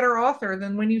become a better author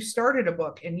than when you started a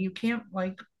book, and you can't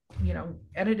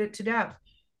edit it to death.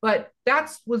 But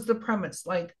that was the premise.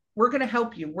 Like, we're going to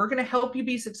help you. We're going to help you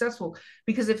be successful,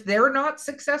 because if they're not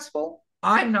successful,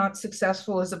 I'm not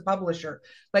successful as a publisher.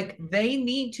 Like, they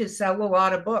need to sell a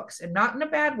lot of books, and not in a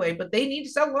bad way, but they need to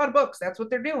sell a lot of books. That's what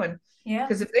they're doing. Yeah.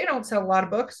 Because if they don't sell a lot of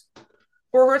books,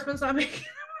 Four Horsemen's not making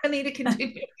money to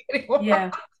continue getting more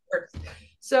Yeah. offers.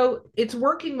 So it's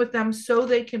working with them so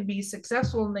they can be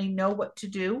successful and they know what to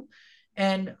do.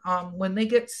 And when they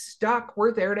get stuck,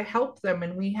 we're there to help them.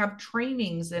 And we have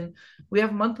trainings and we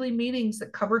have monthly meetings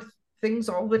that cover things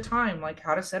all the time, like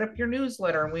how to set up your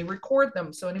newsletter. And we record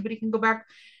them so anybody can go back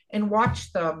and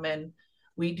watch them. And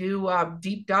we do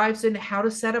deep dives into how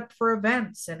to set up for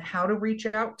events and how to reach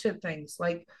out to things.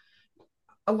 Like,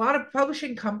 a lot of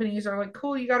publishing companies are like,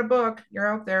 cool, you got a book,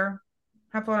 you're out there.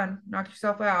 have fun, knock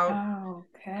yourself out.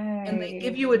 And they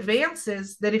give Okay. you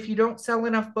advances that if you don't sell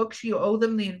enough books, you owe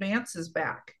them the advances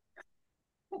back.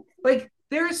 Like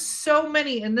there's so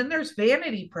many. And then there's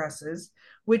vanity presses,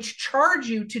 which charge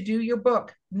you to do your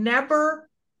book. Never,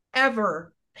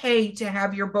 ever pay to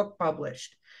have your book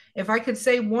published. If I could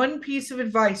say one piece of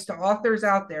advice to authors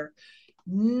out there,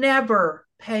 never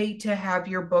pay to have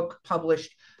your book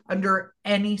published under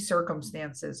any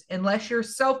circumstances, unless you're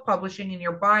self publishing and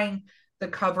you're buying the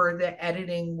cover, the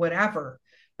editing, whatever.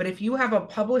 But if you have a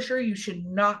publisher, you should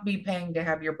not be paying to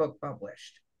have your book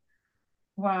published.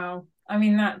 Wow. I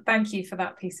mean that thank you for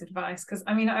that piece of advice because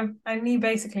I mean I knew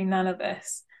basically none of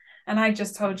this and I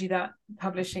just told you that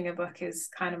publishing a book is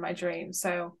kind of my dream.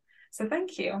 So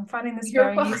thank you. I'm finding this You're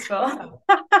very welcome. useful.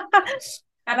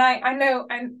 And I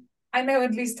know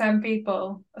at least 10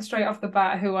 people straight off the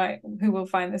bat who will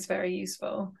find this very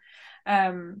useful.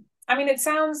 I mean it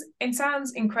sounds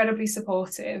incredibly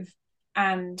supportive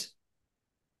and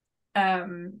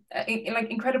like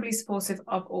incredibly supportive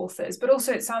of authors, but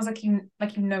also it sounds like you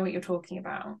know what you're talking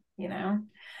about, you know.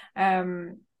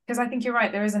 Because I think you're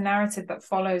right, there is a narrative that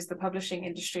follows the publishing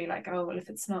industry, like, oh well, if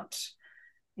it's not,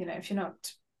 you know, if you're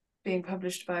not being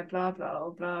published by blah blah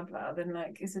or blah blah, then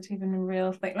like is it even a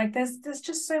real thing? Like there's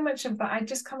just so much of that. I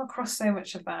just come across so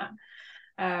much of that.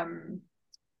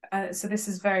 So this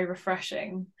is very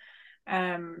refreshing.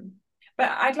 But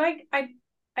I'd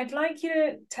like you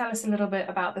to tell us a little bit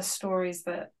about the stories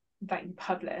that you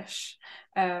publish.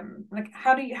 Like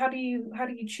how do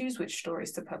you choose which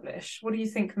stories to publish? What do you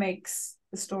think makes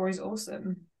the stories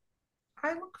awesome?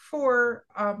 I look for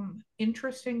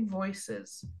interesting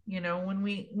voices. You know, when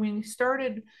we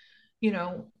started, you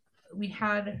know, we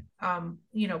had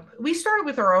we started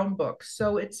with our own books.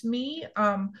 So it's me,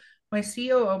 my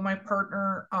COO, my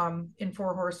partner in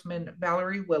Four Horsemen,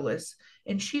 Valerie Willis,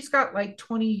 and she's got like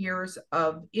 20 years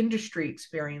of industry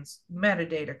experience,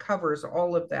 metadata, covers,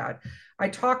 all of that. I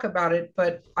talk about it,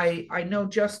 but I know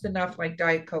just enough like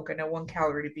Diet Coke. I know 1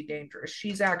 calorie to be dangerous.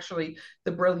 She's actually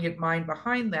the brilliant mind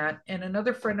behind that. And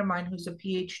another friend of mine who's a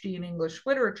PhD in English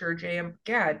literature, J.M.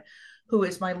 Gad, who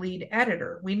is my lead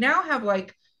editor. We now have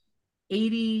like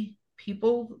 80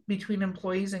 people between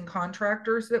employees and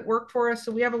contractors that work for us.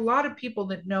 So we have a lot of people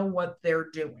that know what they're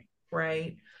doing,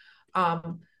 right?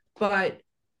 But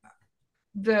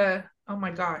the oh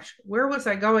my gosh, where was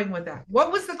I going with that?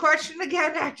 What was the question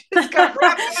again? I just got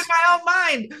wrapped up in my own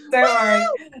mind. Don't worry,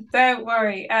 Woo! don't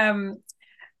worry.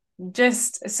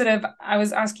 Just sort of, I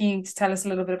was asking you to tell us a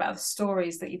little bit about the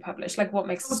stories that you publish, like what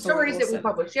makes the Oh, story stories that we awesome.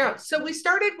 publish. Yeah. So we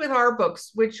started with our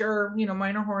books, which are,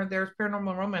 minor horror, there's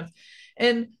paranormal romance.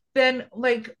 And then,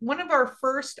 like, one of our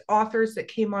first authors that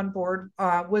came on board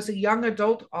was a young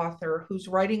adult author who's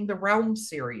writing the Realm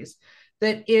series,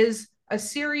 that is a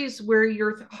series where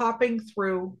you're hopping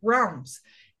through realms.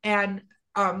 And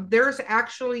there's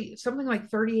actually something like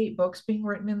 38 books being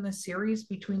written in the series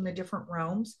between the different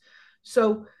realms.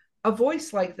 So, a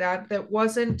voice like that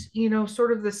wasn't,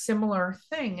 sort of the similar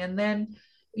thing. And then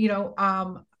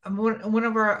one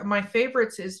of my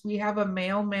favorites is we have a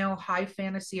male high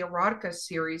fantasy erotica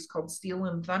series called Steel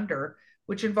and Thunder,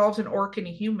 which involves an orc and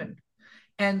a human.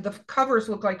 And the covers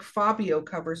look like Fabio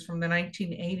covers from the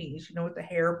 1980s, with the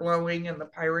hair blowing and the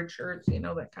pirate shirts,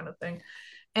 that kind of thing.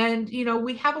 And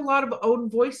we have a lot of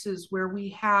own voices where we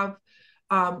have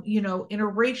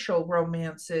interracial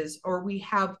romances, or we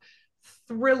have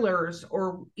thrillers,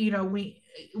 or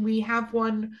we have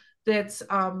one that's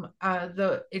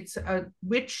it's a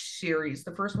witch series.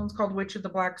 The first one's called Witch of the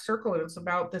Black Circle, and it's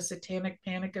about the satanic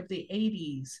panic of the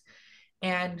 80s.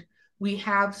 And we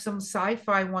have some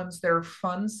sci-fi ones. They're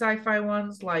fun sci-fi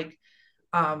ones, like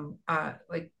I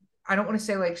don't want to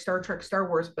say like Star Trek, Star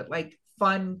Wars, but like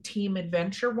fun team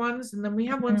adventure ones. And then we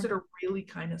have ones that Mhm. are really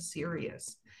kind of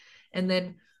serious. And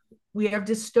then we have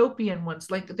dystopian ones.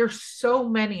 Like there's so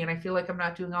many, and I feel like I'm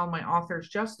not doing all my authors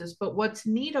justice, but what's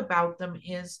neat about them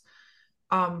is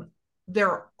um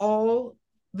they're all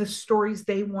the stories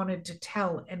they wanted to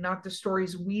tell, and not the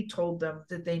stories we told them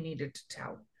that they needed to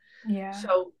tell. Yeah.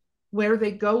 So where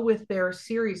they go with their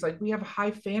series, like we have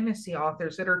high fantasy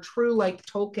authors that are true like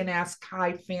Tolkien-esque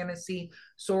high fantasy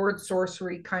sword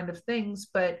sorcery kind of things,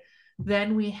 but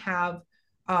then we have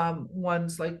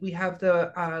ones like we have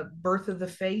the Birth of the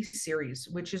Fae series,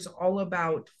 which is all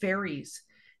about fairies.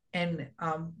 And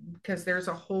because there's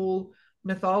a whole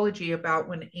mythology about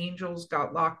when angels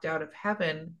got locked out of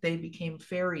heaven, they became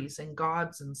fairies and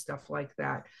gods and stuff like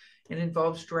that. It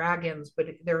involves dragons, but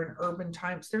they're in urban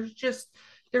times.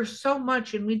 There's so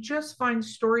much, and we just find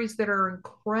stories that are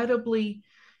incredibly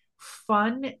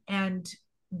fun and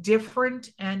different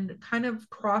and kind of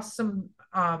cross some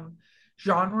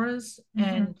genres,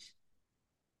 Mm-hmm.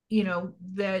 and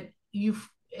that you've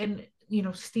and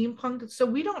steampunk. So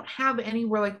we don't have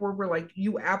anywhere like where we're like,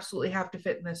 you absolutely have to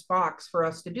fit in this box for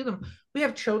us to do them. We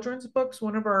have children's books.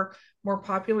 One of our more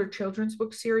popular children's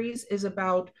book series is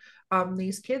about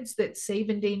these kids that save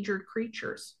endangered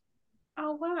creatures.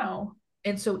 Oh, wow.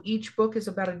 And so each book is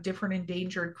about a different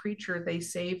endangered creature they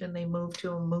save, and they move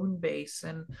to a moon base,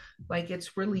 and like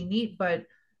it's really neat. But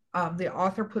the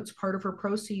author puts part of her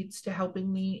proceeds to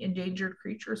helping the endangered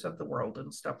creatures of the world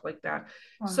and stuff like that.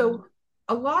 So Wow.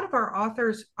 a lot of our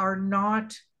authors are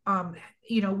not,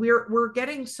 we're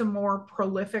getting some more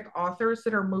prolific authors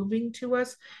that are moving to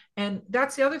us. And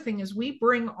that's the other thing, is we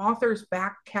bring authors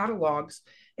back catalogs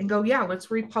and go, yeah, let's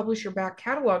republish your back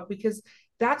catalog, because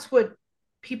that's what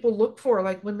people look for.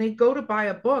 Like when they go to buy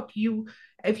a book,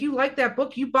 if you like that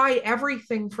book, you buy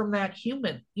everything from that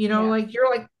human, Yeah. like you're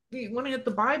like, you want to hit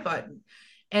the buy button.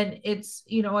 And it's,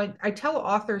 I tell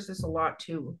authors this a lot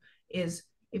too, is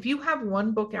if you have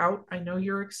one book out, I know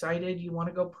you're excited, you want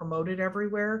to go promote it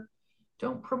everywhere.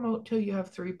 Don't promote till you have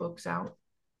 3 books out,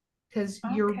 because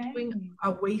you're Okay. doing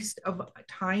a waste of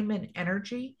time and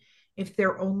energy if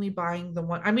they're only buying the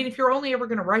one. I mean, if you're only ever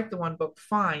going to write the one book,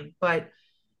 fine, but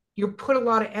you put a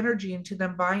lot of energy into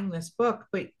them buying this book,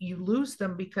 but you lose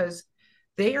them because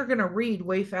they are going to read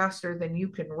way faster than you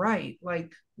can write.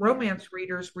 Like Yeah. romance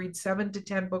readers read 7 to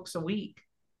 10 books a week.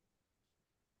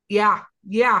 Yeah,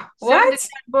 yeah, 7 to 10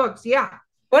 What? books. Yeah,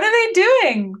 What are they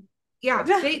doing? yeah.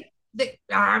 They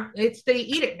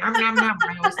eat it. Nom nom nom.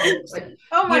 I always say, like,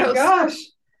 Oh you my know. gosh.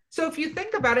 So if you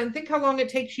think about it and think how long it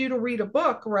takes you to read a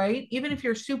book, right? Even if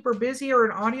you're super busy, or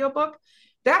an audiobook,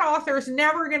 that author is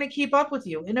never going to keep up with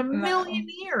you in a million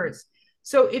No. years.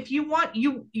 So if you want,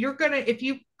 you're going to, if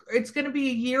you it's going to be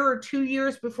a year or 2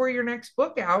 years before your next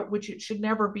book out, which it should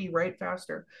never be, right?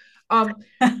 Faster. Um,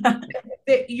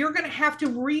 that you're going to have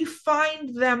to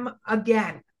refine them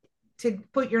again to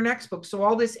put your next book. So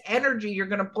all this energy you're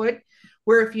going to put,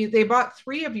 where if they bought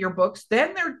 3 of your books,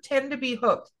 then they tend to be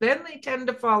hooked. Then they tend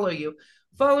to follow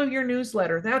your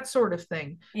newsletter, that sort of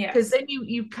thing. Because Yes. then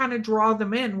you kind of draw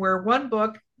them in. Where one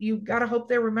book, you got to hope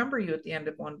they remember you at the end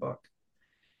of one book.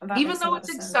 That Even makes a though lot it's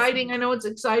of sense. exciting, I know it's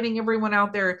exciting. Everyone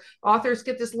out there, authors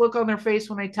get this look on their face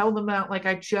when I tell them that, like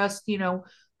I just,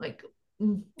 like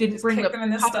You didn't just bring kick the them in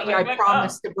the puppy stomach, I like, oh,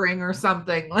 promised to bring or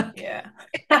something. Like, yeah.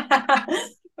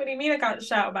 What do you mean I can't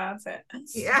shout about it?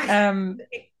 yeah. Um,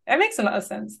 it makes a lot of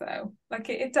sense though. Like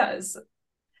it does.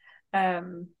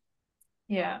 Um,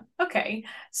 yeah. Okay.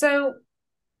 So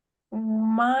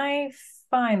my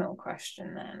final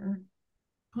question then.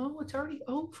 Oh, it's already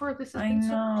over. This has I been so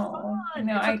much know. I fun.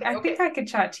 know. It's okay. I think Okay. I could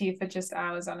chat to you for just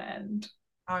hours on end.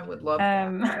 I would love that.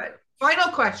 Um, But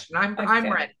final question. I'm okay.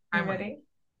 ready. You I'm ready.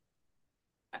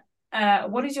 ready?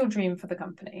 What is your dream for the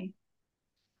company?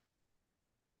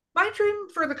 My dream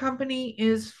for the company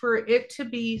is for it to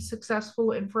be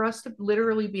successful, and for us to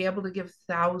literally be able to give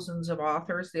thousands of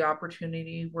authors the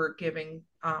opportunity we're giving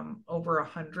over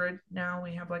 100 now.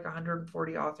 We have like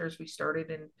 140 authors. We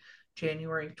started in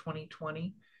January of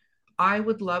 2020. I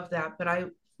would love that, but I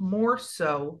more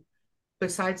so,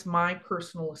 besides my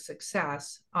personal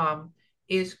success,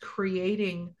 is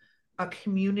creating a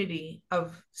community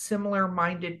of similar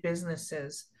minded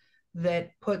businesses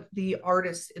that put the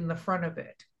artists in the front of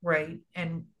it, right?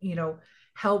 And,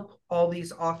 help all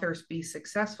these authors be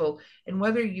successful. And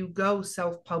whether you go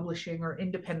self publishing or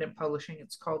independent publishing,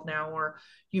 it's called now, or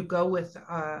you go with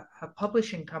a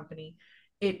publishing company,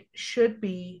 it should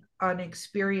be an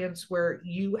experience where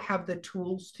you have the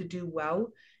tools to do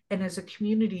well. And as a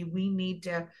community, we need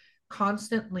to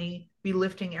constantly be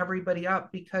lifting everybody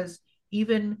up, because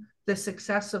even the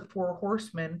success of Four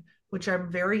Horsemen, which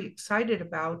I'm very excited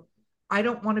about, I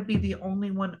don't want to be the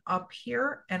only one up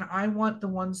here. And I want the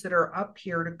ones that are up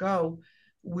here to go,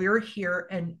 we're here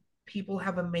and people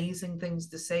have amazing things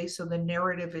to say. So the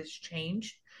narrative is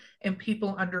changed and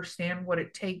people understand what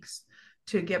it takes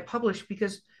to get published,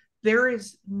 because there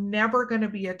is never going to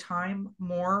be a time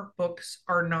more books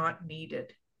are not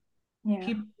needed. Yeah.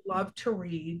 People love to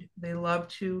read, they love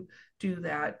to do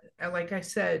that. Like I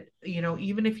said,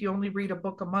 even if you only read a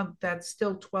book a month, that's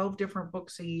still 12 different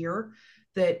books a year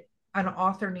that an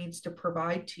author needs to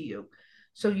provide to you.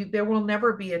 So there will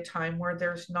never be a time where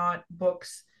there's not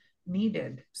books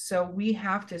needed. So we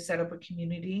have to set up a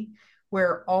community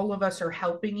where all of us are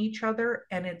helping each other,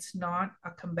 and it's not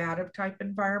a combative type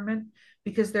environment,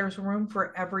 because there's room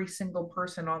for every single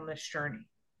person on this journey.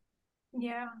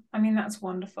 Yeah. I mean, that's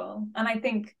wonderful. And I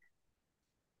think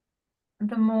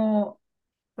the more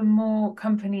the more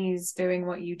companies doing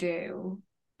what you do,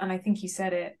 and I think you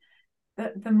said it,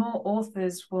 the more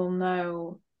authors will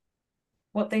know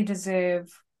what they deserve,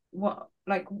 what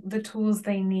like the tools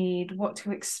they need, what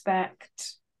to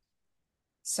expect.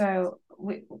 So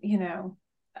we,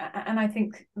 and I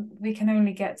think we can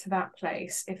only get to that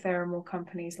place if there are more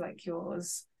companies like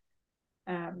yours,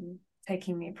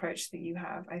 taking the approach that you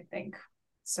have, I think.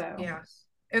 So Yes.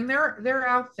 And they're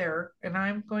out there, and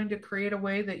I'm going to create a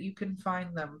way that you can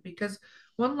find them, because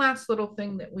one last little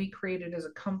thing that we created as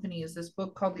a company is this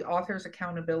book called the Author's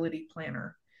Accountability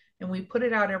Planner. And we put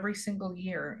it out every single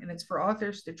year, and it's for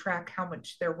authors to track how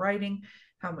much they're writing,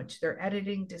 how much they're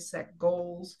editing, to set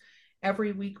goals.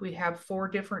 Every week we have 4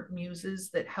 different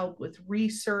muses that help with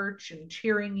research and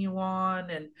cheering you on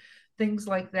and things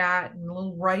like that, and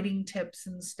little writing tips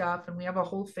and stuff. And we have a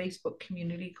whole Facebook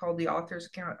community called the Authors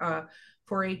Account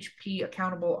 4HP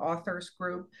Accountable Authors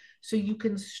Group. So you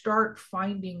can start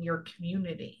finding your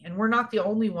community. And we're not the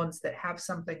only ones that have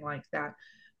something like that.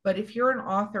 But if you're an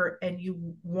author and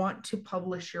you want to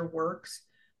publish your works,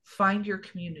 find your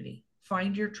community,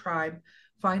 find your tribe,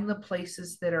 find the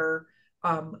places that are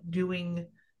doing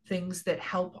things that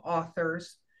help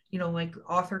authors. Like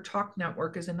Author Talk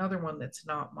Network is another one that's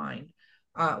not mine.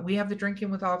 We have the Drinking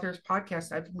with Authors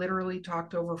podcast. I've literally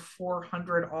talked to over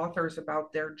 400 authors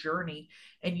about their journey,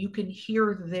 and you can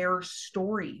hear their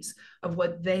stories of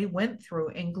what they went through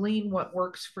and glean what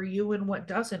works for you and what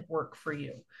doesn't work for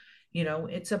you.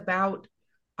 It's about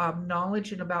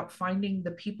knowledge and about finding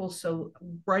the people. So,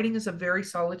 writing is a very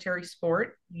solitary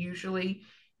sport. Usually,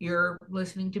 you're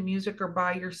listening to music or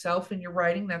by yourself and you're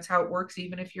writing. That's how it works.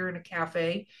 Even if you're in a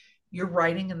cafe, you're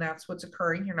writing and that's what's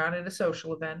occurring. You're not at a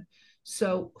social event.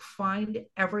 So find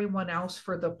everyone else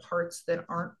for the parts that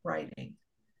aren't writing.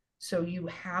 So you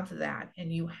have that,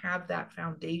 and you have that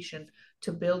foundation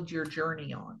to build your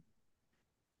journey on.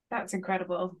 that's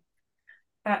incredible.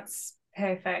 That's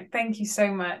perfect. Thank you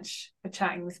so much for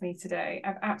chatting with me today.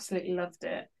 I've absolutely loved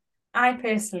it. I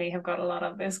personally have got a lot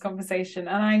of this conversation,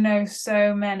 and I know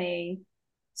so many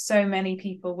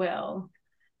people will.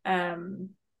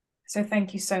 Um, so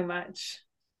thank you so much.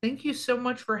 Thank you so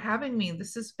much for having me.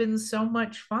 This has been so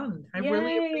much fun. I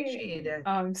really Yay. appreciate it.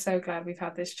 Oh, I'm so glad we've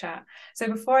had this chat. So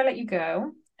before I let you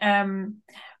go,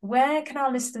 where can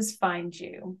our listeners find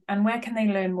you, and where can they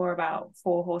learn more about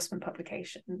Four Horsemen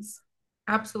Publications?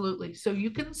 Absolutely. So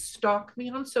you can stalk me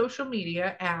on social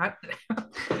media at,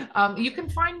 you can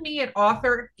find me at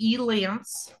author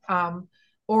Lance,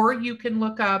 or you can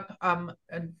look up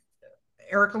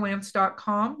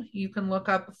erikalance.com. You can look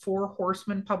up Four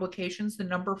Horsemen Publications, the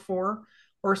number 4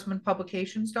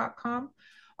 horsemenpublications.com.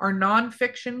 Our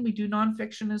nonfiction, we do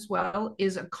nonfiction as well,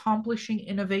 is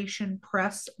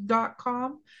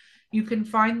accomplishinginnovationpress.com. You can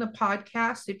find the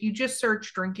podcast. If you just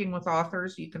search Drinking with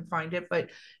Authors, you can find it, but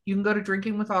you can go to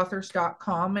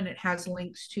drinkingwithauthors.com, and it has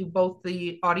links to both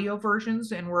the audio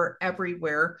versions, and we're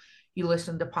everywhere you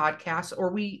listen to podcasts,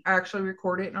 or we actually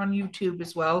record it on YouTube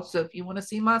as well. So if you want to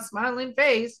see my smiling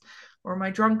face or my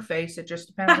drunk face, it just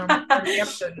depends on what part of the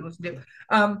episode you listen to.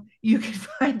 You can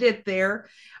find it there.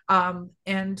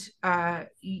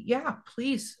 Yeah,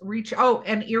 please reach. Oh,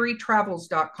 and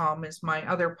eerietravels.com is my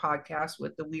other podcast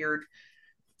with the weird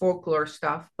folklore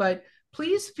stuff. But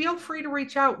please feel free to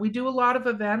reach out. We do a lot of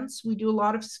events, we do a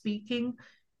lot of speaking.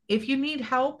 If you need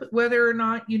help, whether or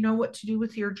not you know what to do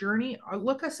with your journey,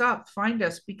 look us up, find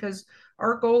us, because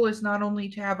our goal is not only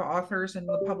to have authors in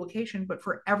the publication, but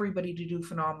for everybody to do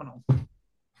phenomenal.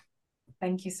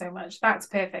 Thank you so much. That's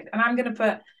perfect. And I'm going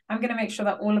to make sure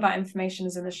that all of that information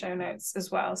is in the show notes as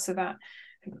well, so that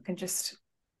people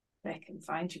they can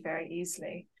find you very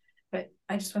easily. But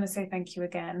I just want to say thank you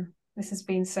again. This has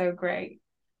been so great.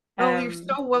 Oh, you're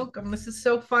so welcome. This is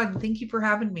so fun. Thank you for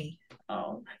having me.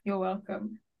 Oh, you're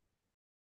welcome.